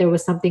family, that there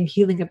was something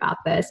healing about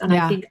this. And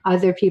I think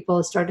other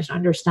people started to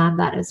understand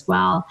that as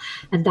well.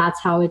 And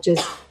that's how it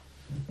just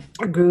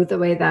grew the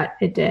way that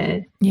it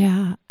did.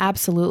 Yeah,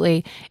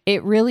 absolutely.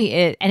 It really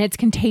is. And it's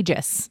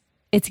contagious.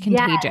 It's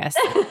contagious.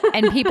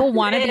 And people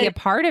want to be a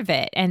part of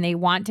it, and they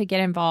want to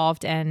get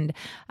involved. And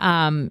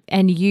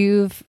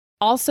you've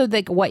also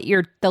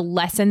the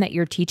lesson that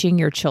you're teaching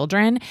your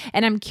children.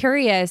 And I'm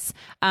curious,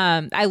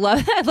 I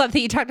love that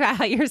you talked about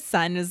how your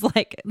son is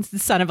like the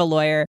son of a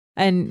lawyer,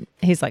 and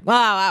he's like,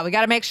 wow, we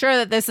got to make sure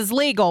that this is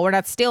legal. We're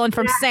not stealing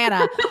from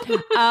Santa.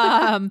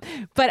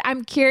 But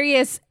I'm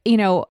curious,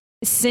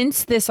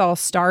 since this all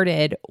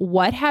started,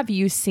 what have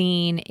you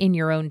seen in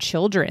your own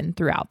children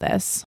throughout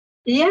this?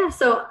 Yeah.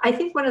 So I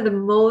think one of the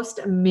most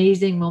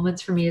amazing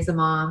moments for me as a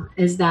mom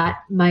is that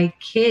my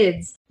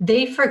kids,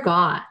 they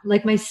forgot.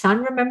 Like my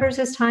son remembers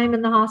his time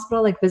in the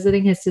hospital, like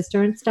visiting his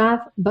sister and stuff.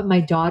 But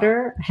my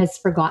daughter has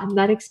forgotten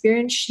that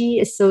experience.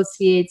 She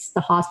associates the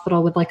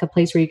hospital with like a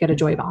place where you get a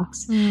joy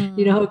box,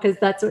 because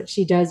that's what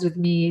she does with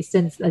me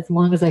since as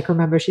long as I can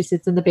remember. She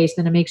sits in the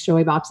basement and makes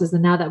joy boxes.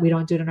 And now that we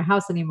don't do it in our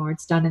house anymore,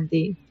 it's done in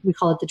we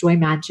call it the Joy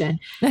Mansion.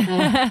 One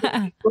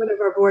of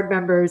our board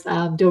members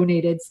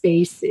donated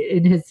space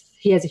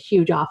he has a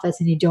huge office,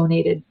 and he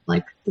donated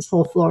like this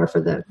whole floor for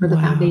the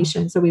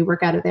foundation. So we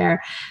work out of there.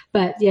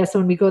 But yeah, so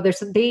when we go there,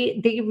 so they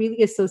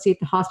really associate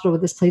the hospital with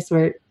this place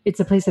where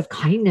it's a place of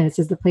kindness,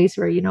 is the place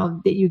where,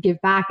 that you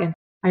give back. And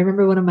I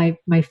remember one of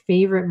my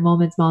favorite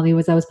moments, Molly,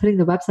 was I was putting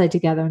the website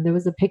together, and there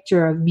was a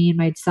picture of me and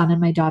my son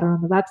and my daughter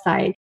on the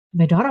website.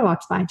 My daughter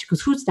walks by and she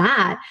goes, "Who's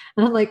that?"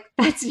 And I'm like,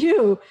 "That's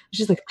you."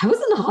 She's like, "I was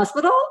in the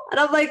hospital?"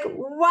 And I'm like,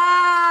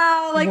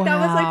 wow. That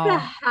was like the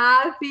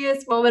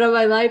happiest moment of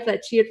my life,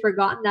 that she had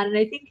forgotten that. And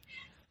I think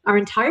our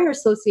entire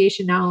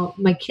association now,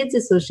 my kids'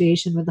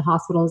 association with the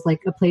hospital, is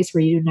like a place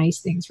where you do nice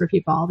things for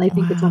people. I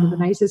think it's one of the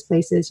nicest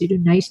places. You do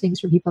nice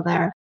things for people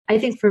there. I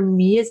think for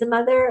me as a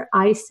mother,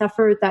 I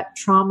suffered that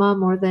trauma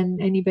more than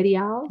anybody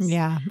else.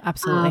 Yeah,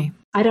 absolutely.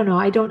 I don't know.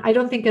 I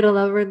don't think it'll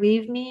ever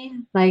leave me.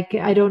 Like,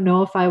 I don't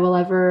know if I will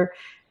ever.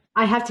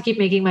 I have to keep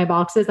making my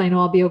boxes. I know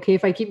I'll be okay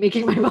if I keep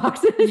making my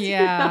boxes.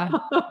 Yeah.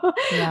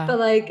 Yeah. But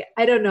like,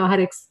 I don't know how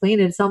to explain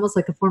it. It's almost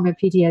like a form of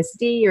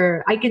PTSD,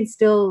 or I can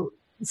still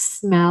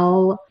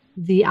smell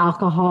the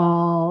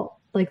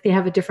alcohol. Like they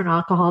have a different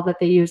alcohol that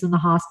they use in the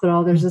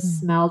hospital. There's a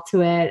smell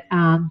to it.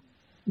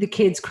 The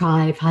kids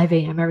cry 5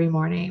 a.m. every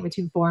morning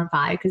between 4 and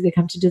 5 because they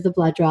come to do the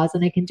blood draws,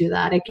 and I can do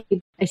that.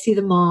 I see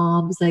the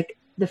moms, like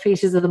the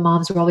faces of the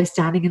moms who are always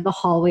standing in the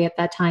hallway at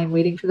that time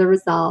waiting for the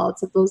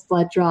results of those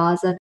blood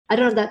draws. And I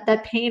don't know,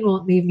 that pain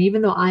won't leave me,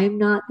 even though I'm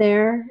not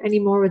there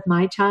anymore with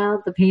my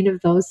child. The pain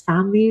of those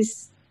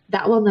families,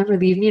 that will never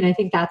leave me. And I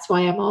think that's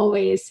why I'm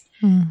always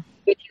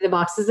making the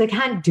boxes. I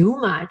can't do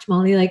much,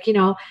 Molly. Like,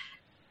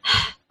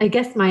 I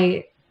guess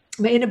my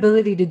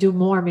inability to do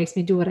more makes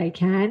me do what I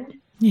can.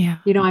 Yeah.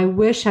 I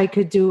wish I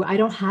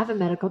don't have a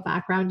medical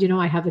background.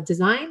 I have a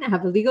design, I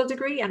have a legal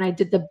degree, and I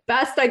did the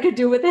best I could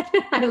do with it.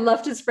 I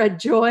love to spread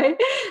joy.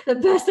 The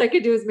best I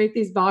could do is make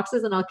these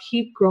boxes, and I'll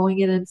keep growing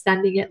it and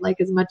sending it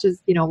like as much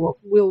as,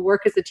 we'll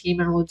work as a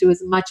team and we'll do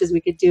as much as we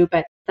could do.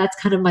 But that's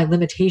kind of my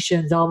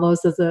limitations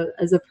almost as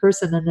a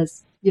person, and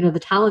as, the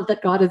talent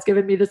that God has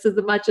given me. This is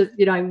as much as,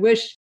 I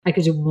wish I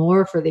could do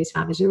more for these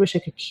families. I wish I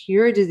could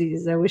cure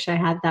diseases. I wish I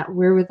had that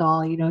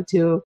wherewithal,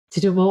 to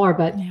do more,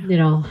 but,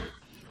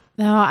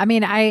 No, I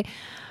mean,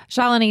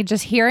 Shalini,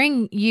 just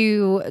hearing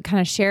you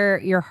kind of share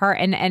your heart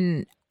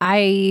and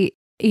I,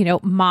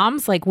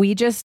 moms, like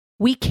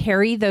we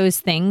carry those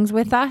things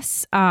with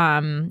us,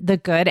 the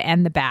good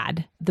and the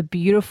bad, the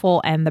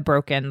beautiful and the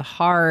broken, the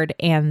hard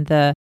and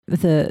the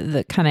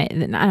kind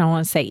of, I don't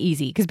want to say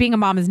easy, because being a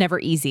mom is never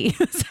easy.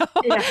 So,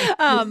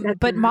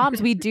 but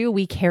moms,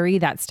 we carry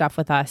that stuff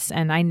with us.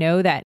 And I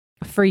know that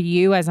for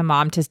you as a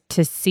mom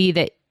to see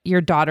that your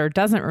daughter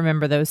doesn't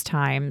remember those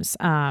times,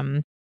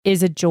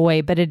 is a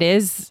joy, but it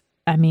is,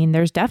 I mean,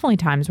 there's definitely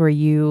times where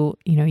you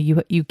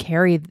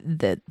carry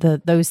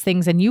those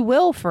things, and you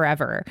will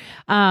forever.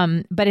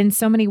 But in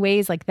so many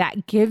ways, like,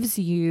 that gives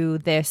you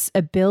this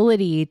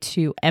ability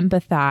to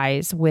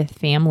empathize with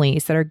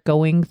families that are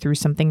going through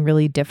something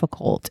really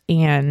difficult.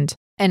 And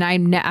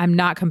I'm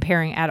not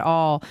comparing at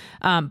all,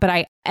 but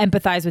I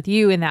empathize with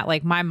you in that,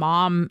 like, my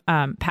mom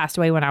passed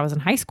away when I was in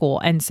high school.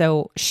 And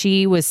so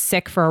she was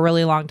sick for a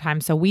really long time.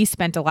 So we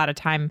spent a lot of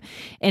time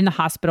in the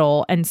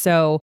hospital. And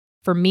so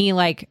for me,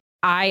 like,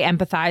 I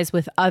empathize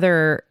with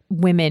other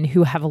women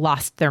who have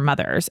lost their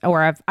mothers,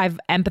 or I've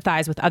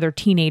empathized with other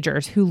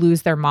teenagers who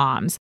lose their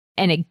moms.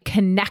 And it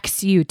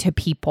connects you to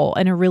people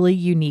in a really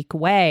unique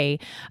way.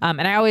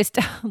 And I always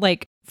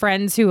like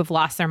friends who have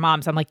lost their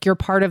moms, I'm like, you're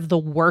part of the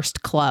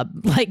worst club.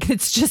 Like,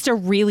 it's just a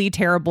really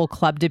terrible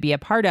club to be a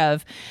part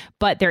of.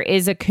 But there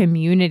is a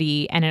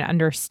community and an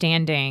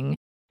understanding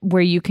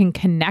where you can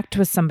connect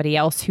with somebody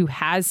else who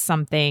has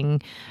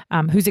something,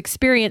 who's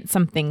experienced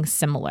something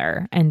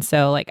similar. And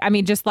so, like, I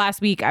mean, just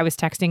last week I was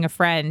texting a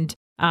friend,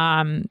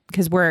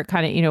 because we're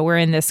kind of, we're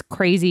in this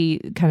crazy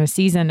kind of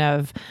season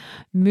of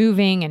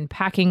moving and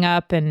packing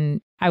up.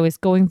 And I was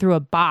going through a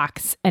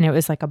box, and it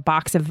was like a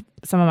box of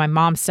some of my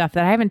mom's stuff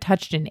that I haven't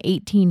touched in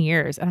 18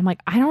 years. And I'm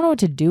like, I don't know what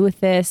to do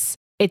with this.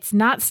 It's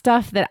not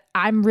stuff that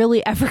I'm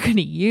really ever going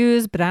to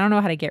use, but I don't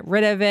know how to get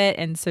rid of it.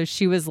 And so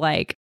she was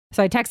like,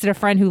 so I texted a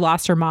friend who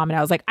lost her mom, and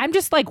I was like, I'm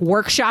just like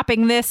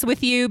workshopping this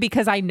with you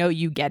because I know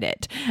you get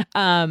it.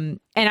 And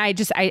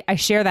I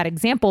share that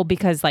example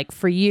because, like,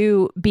 for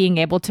you being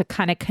able to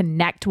kind of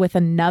connect with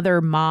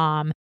another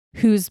mom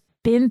who's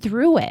been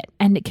through it,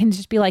 and it can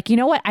just be like, you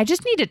know what, I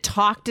just need to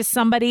talk to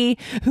somebody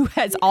who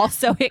has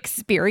also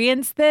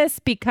experienced this,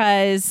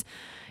 because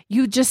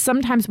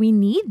sometimes we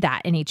need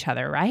that in each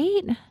other,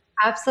 right?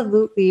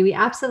 Absolutely. We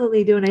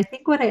absolutely do. And I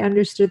think what I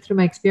understood through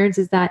my experience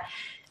is that,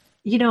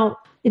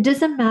 it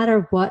doesn't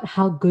matter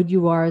how good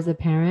you are as a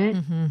parent.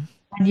 Mm-hmm.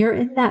 When you're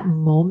in that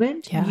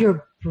moment,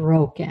 you're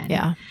broken.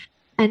 Yeah.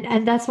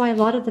 And that's why a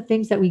lot of the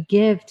things that we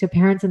give to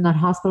parents in that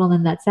hospital and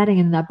in that setting,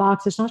 in that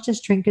box, it's not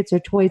just trinkets or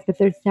toys, but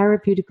they're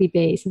therapeutically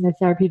based and they're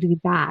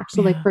therapeutically backed.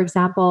 So, like, for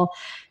example,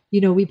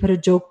 we put a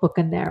joke book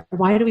in there.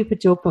 Why do we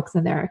put joke books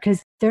in there?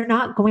 Because they're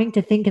not going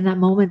to think in that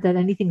moment that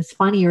anything's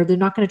funny, or they're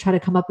not going to try to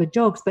come up with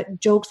jokes,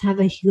 but jokes have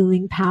a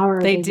healing power.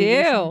 They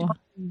do.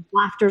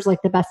 Laughter is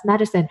like the best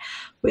medicine.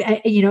 So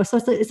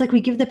it's like we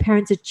give the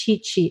parents a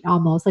cheat sheet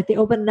almost. Like, they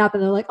open it up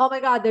and they're like, oh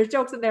my God, there's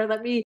jokes in there.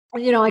 Let me,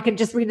 I can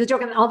just read the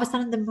joke. And all of a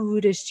sudden the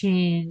mood has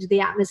changed. The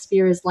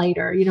atmosphere is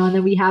lighter, and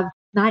then we have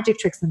magic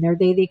tricks in there.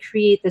 They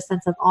create this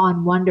sense of awe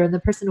and wonder. And the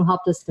person who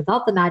helped us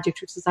develop the magic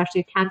tricks was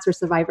actually a cancer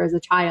survivor as a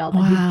child.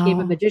 Wow. And he became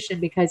a magician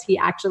because he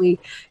actually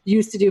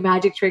used to do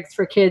magic tricks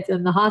for kids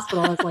in the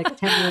hospital as like a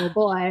 10-year-old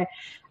boy.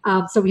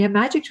 So we have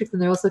magic tricks in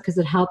there also because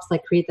it helps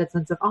like create that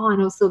sense of awe,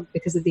 and also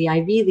because of the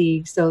Ivy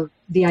League. So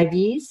the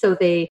IVs, so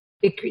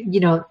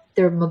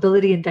their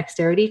mobility and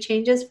dexterity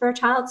changes for a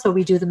child. So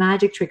we do the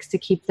magic tricks to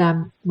keep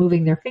them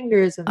moving their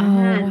fingers and their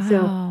hands.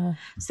 Wow.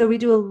 So we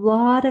do a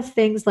lot of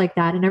things like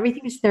that, and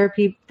everything is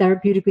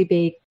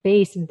therapeutically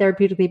based and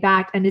therapeutically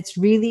backed. And it's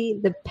really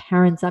the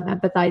parents I'm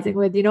empathizing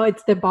with.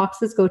 It's the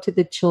boxes go to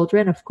the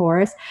children, of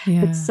course,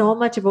 but so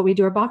much of what we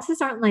do, our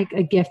boxes aren't like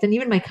a gift. And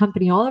even my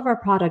company, all of our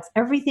products,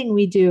 everything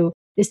we do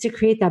is to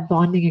create that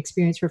bonding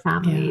experience for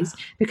families.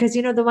 Because,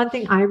 the one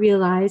thing I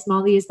realized,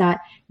 Molly, is that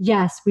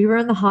yes, we were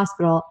in the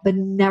hospital, but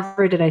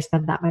never did I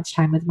spend that much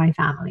time with my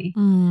family.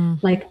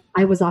 Like,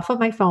 I was off of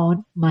my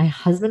phone. My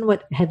husband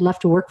had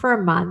left to work for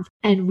a month,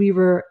 and we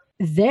were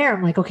there.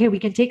 I'm like, okay, we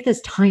can take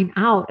this time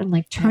out and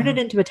like turn it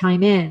into a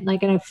time in.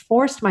 Like, and I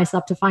forced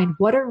myself to find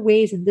what are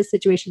ways in this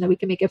situation that we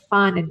can make it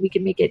fun and we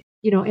can make it,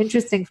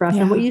 interesting for us.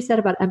 And what you said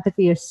about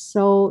empathy is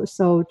so,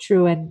 so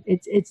true. And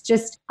it's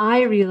just,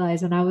 I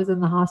realized when I was in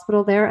the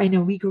hospital there, I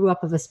know we grew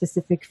up of a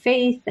specific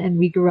faith and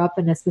we grew up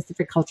in a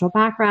specific cultural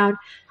background.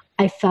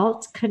 I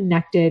felt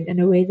connected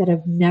in a way that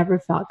I've never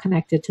felt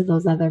connected to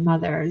those other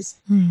mothers.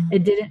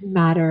 It didn't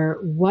matter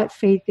what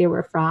faith they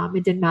were from.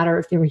 It didn't matter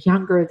if they were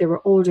younger, they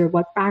were older,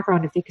 what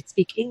background, if they could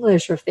speak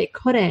English or if they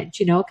couldn't,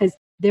 because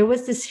there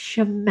was this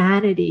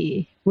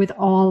humanity with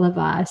all of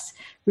us.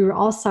 We were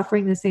all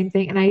suffering the same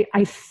thing. And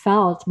I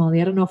felt,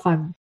 Molly, I don't know if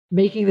I'm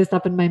making this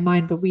up in my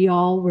mind, but we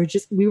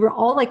were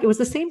all like, it was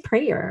the same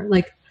prayer,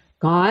 like,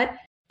 God,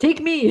 take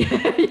me, leave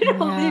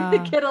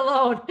the kid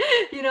alone,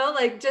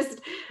 just,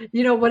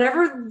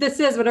 whatever this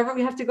is, whatever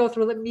we have to go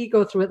through, let me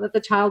go through it. Let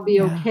the child be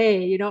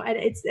okay, and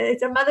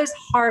it's a mother's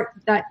heart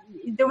that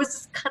there was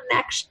this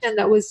connection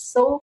that was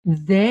so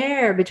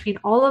there between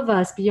all of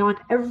us beyond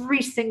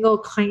every single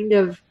kind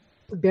of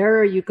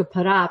barrier you could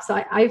put up.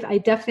 So I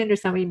definitely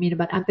understand what you mean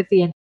about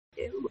empathy, and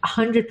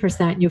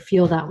 100% you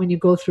feel that when you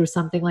go through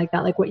something like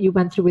that, like what you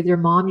went through with your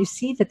mom. You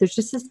see that there's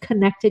just this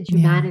connected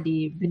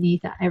humanity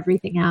beneath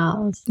everything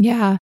else.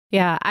 Yeah.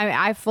 Yeah.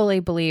 I fully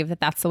believe that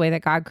that's the way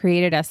that God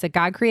created us, that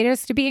God created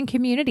us to be in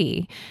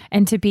community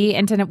and to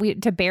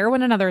bear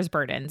one another's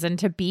burdens and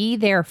to be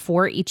there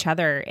for each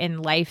other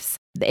in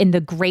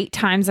the great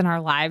times in our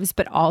lives,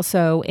 but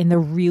also in the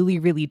really,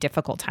 really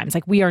difficult times.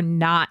 Like, we are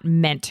not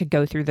meant to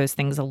go through those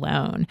things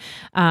alone.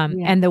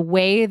 And the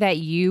way that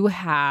you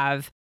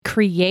have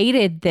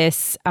created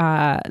this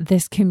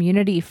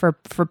community for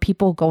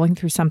people going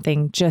through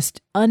something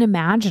just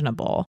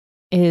unimaginable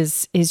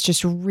is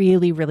just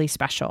really, really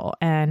special.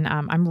 And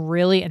I'm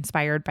really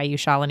inspired by you,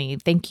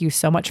 Shalini. Thank you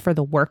so much for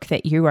the work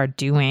that you are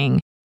doing.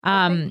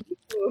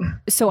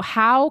 So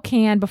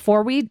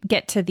before we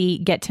get to the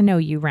get to know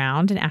you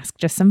round and ask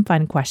just some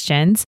fun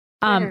questions,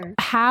 Sure.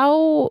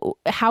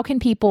 How can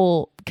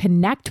people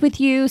connect with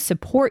you,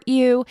 support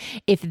you?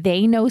 If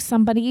they know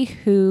somebody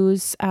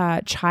whose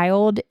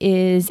child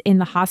is in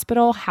the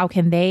hospital, how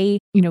can they,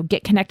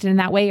 get connected in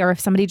that way? Or if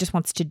somebody just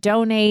wants to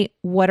donate,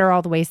 what are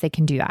all the ways they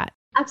can do that?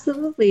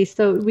 Absolutely.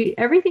 So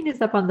everything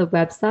is up on the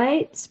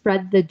website,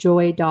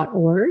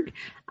 spreadthejoy.org.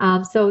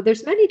 So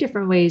there's many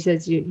different ways,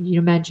 as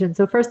you mentioned.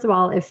 So first of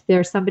all, if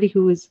there's somebody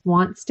who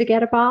wants to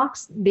get a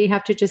box, they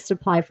have to just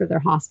apply for their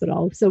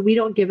hospital. So we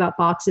don't give out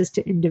boxes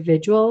to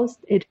individuals.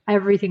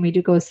 Everything we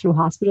do goes through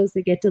hospitals.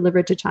 They get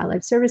delivered to Child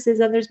Life Services.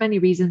 And there's many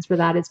reasons for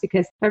that. It's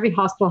because every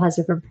hospital has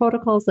different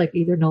protocols, like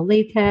either no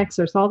latex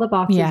or so all the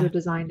boxes are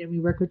designed, and we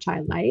work with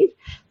Child Life.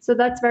 So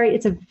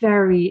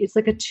it's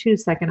like a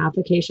 2-second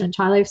application.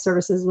 Child Life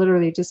Services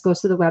literally just goes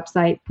to the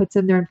website, puts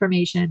in their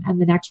information, and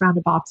the next round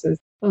of boxes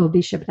will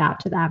be shipped out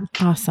to them.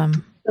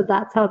 Awesome. So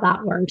that's how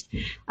that works.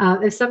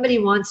 If somebody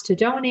wants to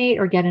donate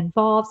or get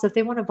involved, so if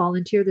they want to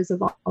volunteer, there's a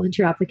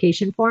volunteer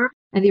application form,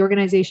 and the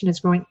organization is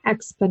growing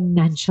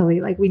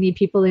exponentially. Like, we need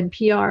people in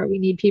PR, we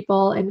need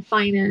people in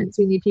finance,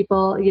 we need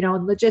people, in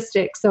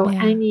logistics. So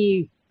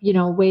any,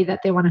 way that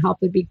they want to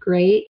help would be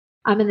great.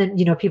 And then,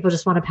 people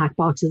just want to pack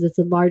boxes. It's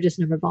the largest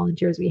number of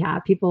volunteers we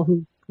have, people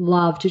who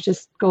love to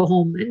just go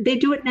home. And they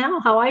do it now,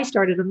 how I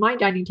started on my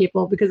dining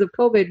table. Because of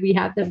COVID, we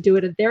had them do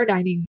it at their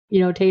dining,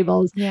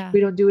 tables. Yeah. We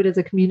don't do it as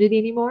a community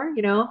anymore,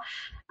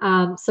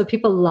 So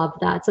people love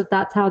that. So if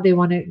that's how they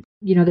want to,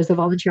 there's a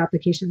volunteer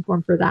application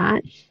form for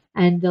that.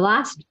 And the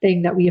last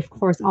thing that we, of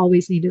course,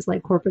 always need is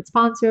like corporate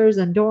sponsors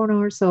and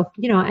donors. So if,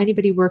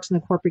 anybody works in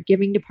the corporate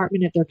giving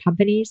department at their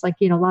companies, like,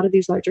 a lot of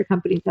these larger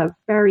companies have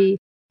very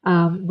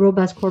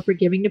robust corporate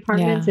giving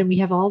departments, and we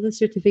have all the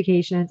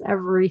certifications,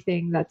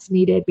 everything that's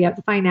needed. We have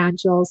the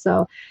financials.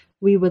 So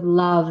we would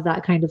love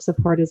that kind of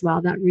support as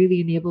well. That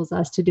really enables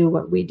us to do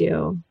what we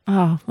do.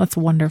 Oh, that's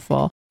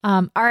wonderful.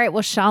 All right.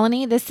 Well,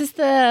 Shalini, this is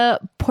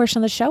the portion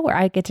of the show where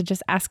I get to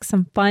just ask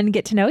some fun,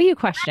 get to know you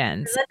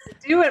questions.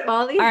 Let's do it,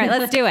 Molly. All right,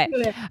 let's do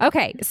it.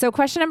 Okay. So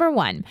question number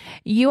 1,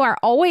 you are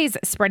always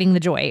spreading the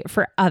joy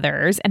for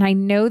others. And I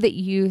know that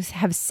you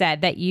have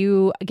said that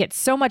you get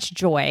so much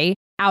joy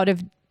out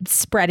of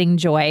spreading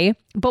joy,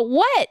 but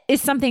what is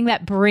something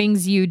that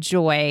brings you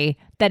joy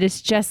that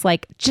is just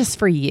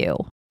for you?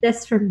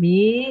 Just for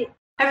me,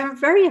 I'm a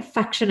very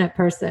affectionate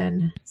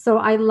person. So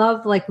I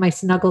love my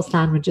snuggle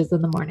sandwiches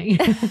in the morning.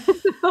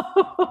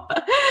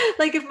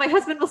 Like, if my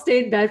husband will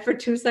stay in bed for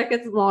 2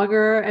 seconds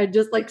longer and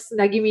just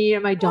snuggie me,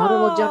 and my daughter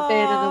will jump in,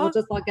 and then we'll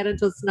just all get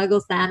into a snuggle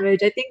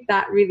sandwich. I think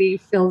that really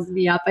fills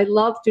me up. I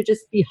love to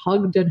just be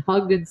hugged and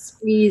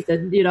squeezed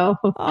and,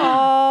 Oh,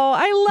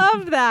 I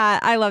love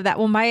that. I love that.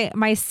 Well,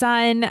 my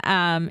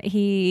son,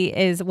 he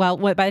is, by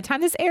the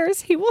time this airs,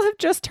 he will have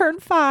just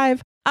turned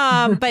 5.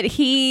 But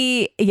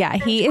he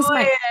is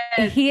my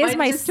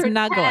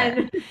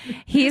snuggler.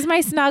 He's my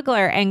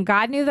snuggler. And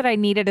God knew that I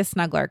needed a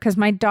snuggler, because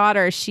my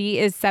daughter, she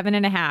is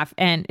 7.5,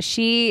 and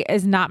she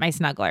is not my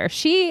snuggler.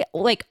 She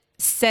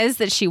says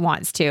that she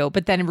wants to,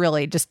 but then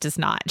really just does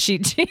not. She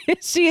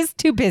is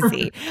too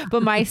busy.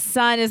 But my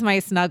son is my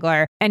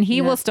snuggler, and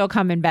he will still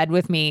come in bed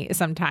with me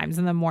sometimes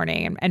in the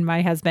morning, and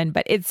my husband.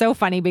 But it's so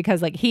funny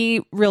because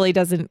he really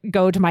doesn't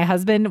go to my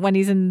husband when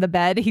he's in the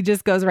bed. He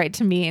just goes right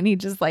to me, and he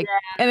just and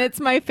it's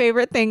my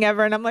favorite thing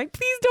ever. And I'm like,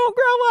 please don't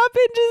grow up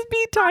and just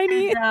be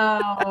tiny.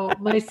 No,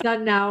 my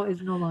son now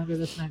is no longer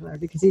the snuggler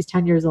because he's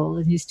 10 years old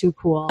and he's too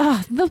cool.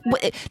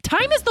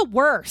 Time is the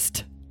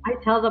worst. I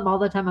tell them all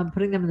the time, I'm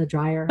putting them in the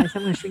dryer. I said,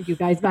 I'm going to shrink you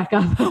guys back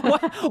up.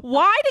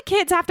 Why do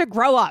kids have to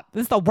grow up?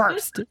 This is the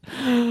worst.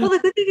 Well, the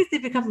good thing is they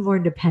become more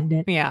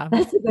independent. Yeah.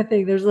 That's the good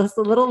thing. There's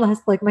a little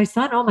less like my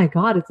son. Oh my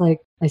God. It's like,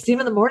 I see him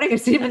in the morning. I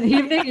see him in the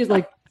evening. He's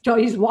like,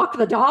 he's walked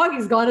the dog.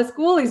 He's gone to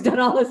school. He's done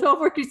all his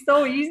homework. He's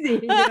so easy.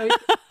 You know?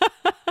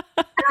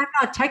 And I'm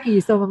not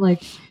techie. So I'm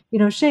like,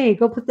 Shay,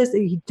 go put this.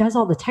 He does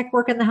all the tech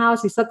work in the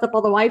house. He sets up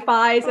all the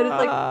Wi-Fi. And it's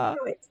like,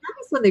 it's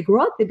nice when they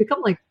grow up. They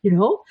become like,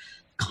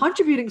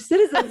 contributing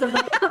citizens of the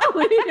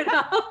family,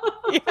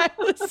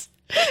 Yes.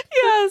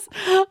 Yes.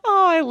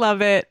 Oh, I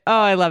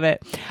love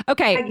it.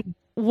 Okay.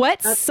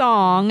 What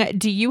song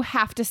do you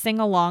have to sing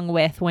along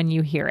with when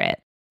you hear it?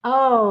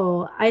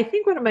 Oh, I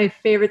think one of my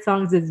favorite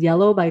songs is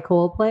Yellow by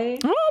Coldplay.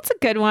 Oh, it's a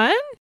good one.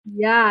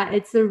 Yeah,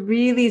 it's a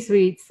really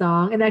sweet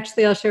song. And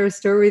actually, I'll share a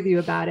story with you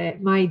about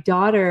it. My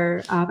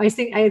daughter,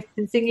 I've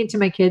been singing to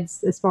my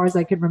kids as far as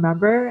I can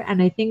remember.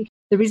 And I think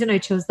the reason I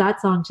chose that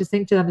song to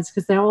sing to them is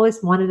because I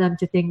always wanted them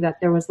to think that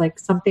there was like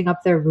something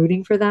up there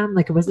rooting for them.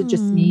 Like it wasn't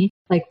just me.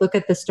 Like, look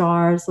at the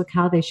stars, look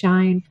how they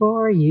shine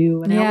for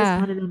you. And I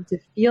always wanted them to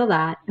feel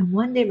that. And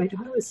one day my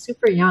daughter was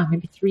super young,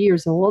 maybe 3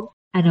 years old.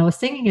 And I was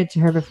singing it to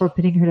her before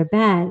putting her to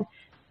bed.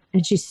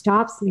 And she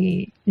stops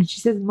me and she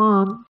says,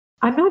 Mom,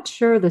 I'm not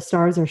sure the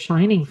stars are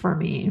shining for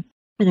me.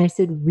 And I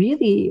said,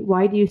 really?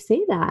 Why do you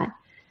say that?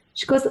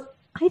 She goes,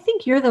 I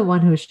think you're the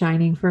one who's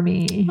shining for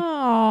me.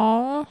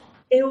 Aww.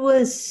 It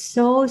was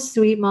so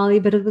sweet,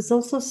 Molly, but it was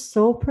also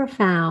so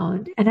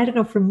profound. And I don't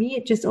know, for me,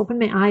 it just opened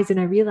my eyes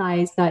and I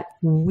realized that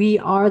we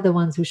are the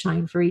ones who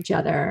shine for each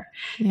other.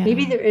 Yeah.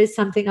 Maybe there is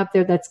something up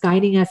there that's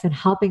guiding us and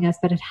helping us,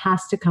 but it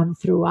has to come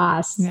through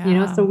us.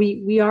 Yeah. So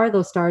we are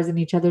those stars in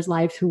each other's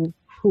lives who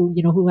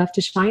have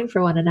to shine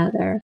for one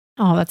another.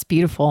 Oh, that's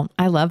beautiful.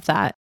 I love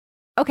that.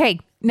 Okay.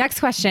 Next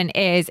question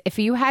is, if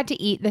you had to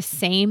eat the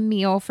same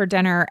meal for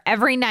dinner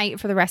every night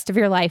for the rest of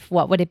your life,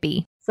 what would it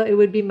be? So it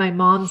would be my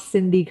mom's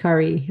Sindhi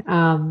curry.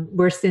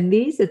 We're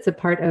Sindhis. It's a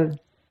part of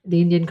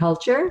the Indian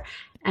culture.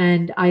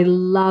 And I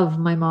love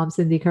my mom's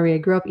Sindhi curry. I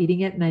grew up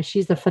eating it and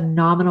she's a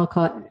phenomenal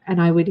cook.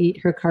 And I would eat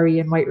her curry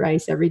and white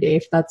rice every day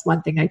if that's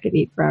one thing I could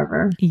eat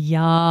forever.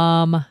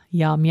 Yum,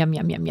 yum, yum,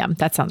 yum, yum, yum.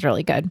 That sounds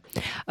really good.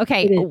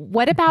 Okay.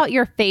 What about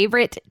your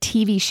favorite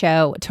TV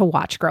show to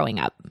watch growing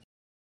up?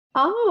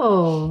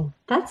 Oh,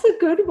 that's a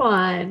good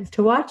one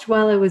to watch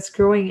while I was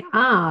growing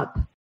up.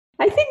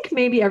 I think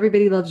maybe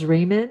Everybody Loves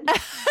Raymond.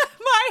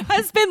 My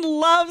husband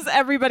loves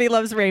Everybody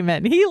Loves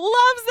Raymond. He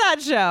loves that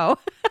show.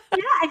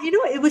 Yeah. And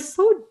it was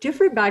so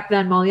different back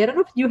then, Molly. I don't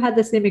know if you had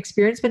the same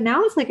experience, but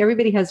now it's like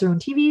everybody has their own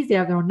TVs. They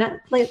have their own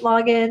Netflix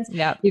logins.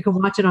 Yeah. You can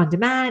watch it on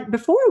demand.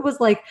 Before it was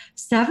like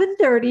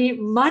 7:30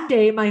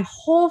 Monday, my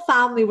whole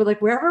family would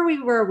wherever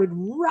we were, would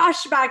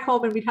rush back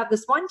home and we'd have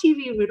this one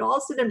TV and we'd all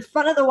sit in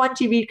front of the one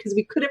TV because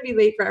we couldn't be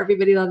late for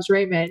Everybody Loves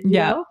Raymond. You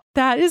know?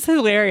 That is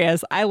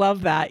hilarious. I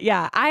love that.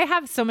 Yeah. I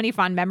have so many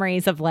fond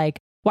memories of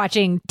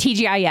watching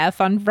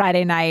TGIF on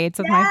Friday nights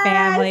with my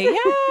family.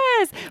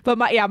 Yes. But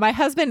my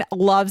husband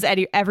loves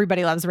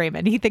Everybody Loves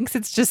Raymond. He thinks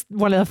it's just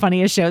one of the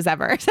funniest shows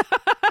ever.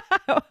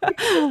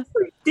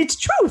 It's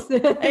truth.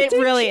 It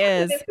really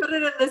is. They put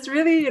it in this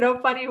really,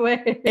 funny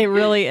way. It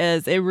really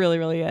is. It really,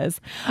 really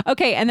is.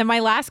 Okay. And then my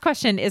last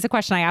question is a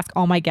question I ask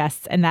all my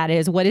guests. And that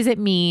is, what does it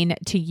mean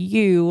to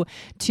you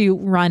to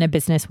run a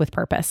business with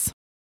purpose?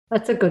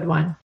 That's a good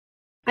one.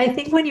 I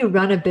think when you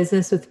run a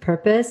business with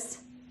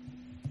purpose,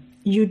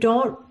 you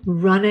don't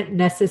run it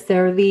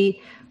necessarily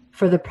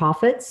for the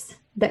profits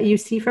that you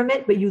see from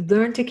it, but you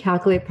learn to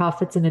calculate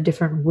profits in a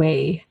different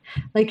way.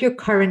 Like your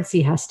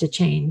currency has to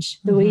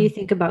change. The way you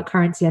think about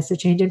currency has to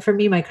change. And for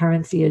me, my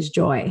currency is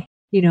joy.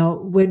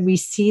 When we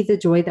see the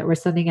joy that we're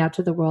sending out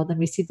to the world and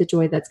we see the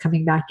joy that's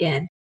coming back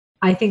in,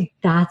 I think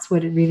that's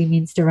what it really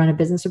means to run a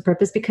business with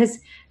purpose, because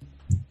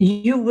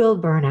you will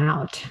burn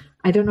out.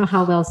 I don't know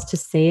how else to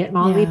say it,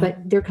 Molly, but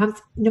there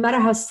comes, no matter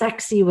how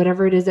sexy,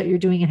 whatever it is that you're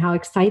doing and how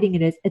exciting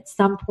it is, at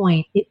some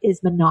point it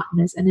is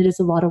monotonous and it is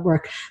a lot of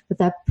work, but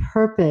that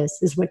purpose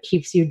is what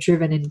keeps you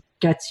driven and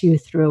gets you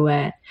through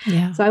it.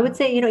 Yeah. So I would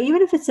say,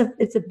 even if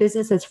it's a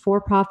business that's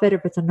for profit or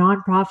if it's a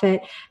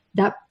nonprofit,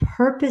 that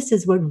purpose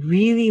is what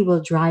really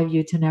will drive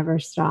you to never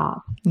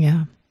stop.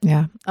 Yeah.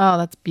 Yeah. Oh,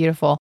 that's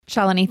beautiful.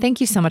 Shalini, thank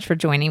you so much for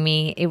joining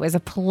me. It was a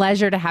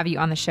pleasure to have you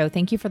on the show.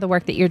 Thank you for the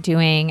work that you're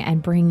doing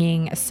and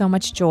bringing so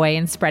much joy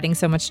and spreading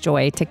so much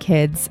joy to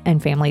kids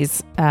and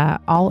families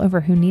all over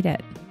who need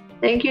it.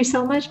 Thank you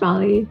so much,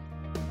 Molly.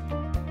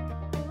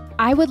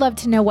 I would love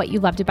to know what you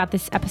loved about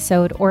this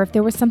episode or if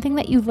there was something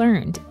that you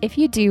learned. If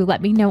you do,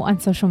 let me know on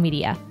social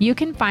media. You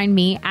can find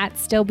me at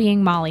Still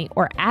Being Molly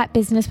or at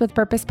Business with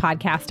Purpose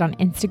Podcast on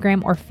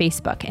Instagram or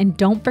Facebook. And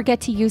don't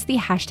forget to use the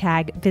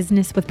hashtag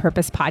Business with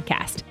Purpose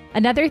Podcast.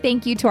 Another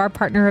thank you to our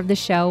partner of the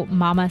show,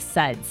 Mama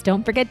Suds.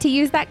 Don't forget to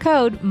use that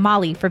code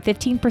Molly for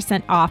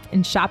 15% off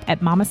and shop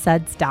at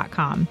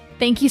mamasuds.com.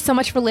 Thank you so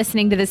much for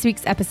listening to this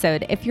week's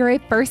episode. If you're a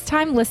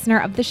first-time listener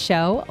of the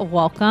show,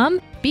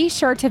 welcome. Be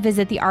sure to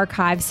visit the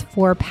archives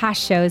for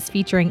past shows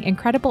featuring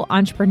incredible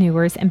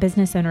entrepreneurs and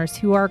business owners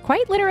who are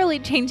quite literally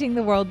changing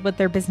the world with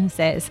their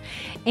businesses.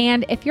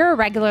 And if you're a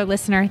regular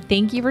listener,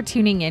 thank you for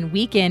tuning in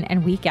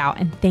and week out,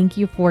 and thank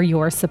you for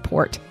your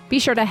support. Be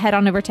sure to head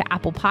on over to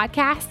Apple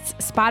Podcasts,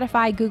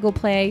 Spotify, Google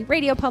Play,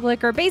 Radio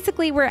Public, or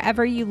basically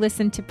wherever you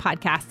listen to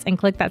podcasts, and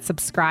click that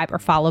subscribe or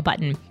follow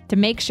button to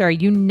make sure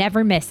you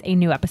never miss a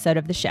new episode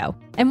of the show.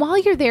 And while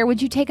you're there,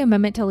 would you take a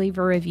moment to leave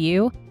a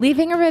review?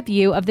 Leaving a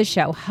review of the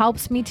show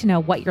helps me to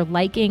know what you're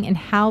liking and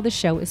how the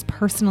show is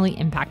personally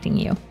impacting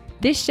you.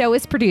 This show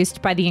is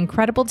produced by the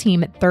incredible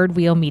team at Third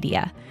Wheel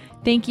Media.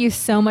 Thank you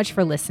so much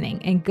for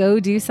listening, and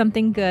go do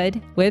something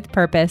good with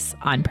purpose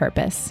on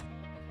purpose.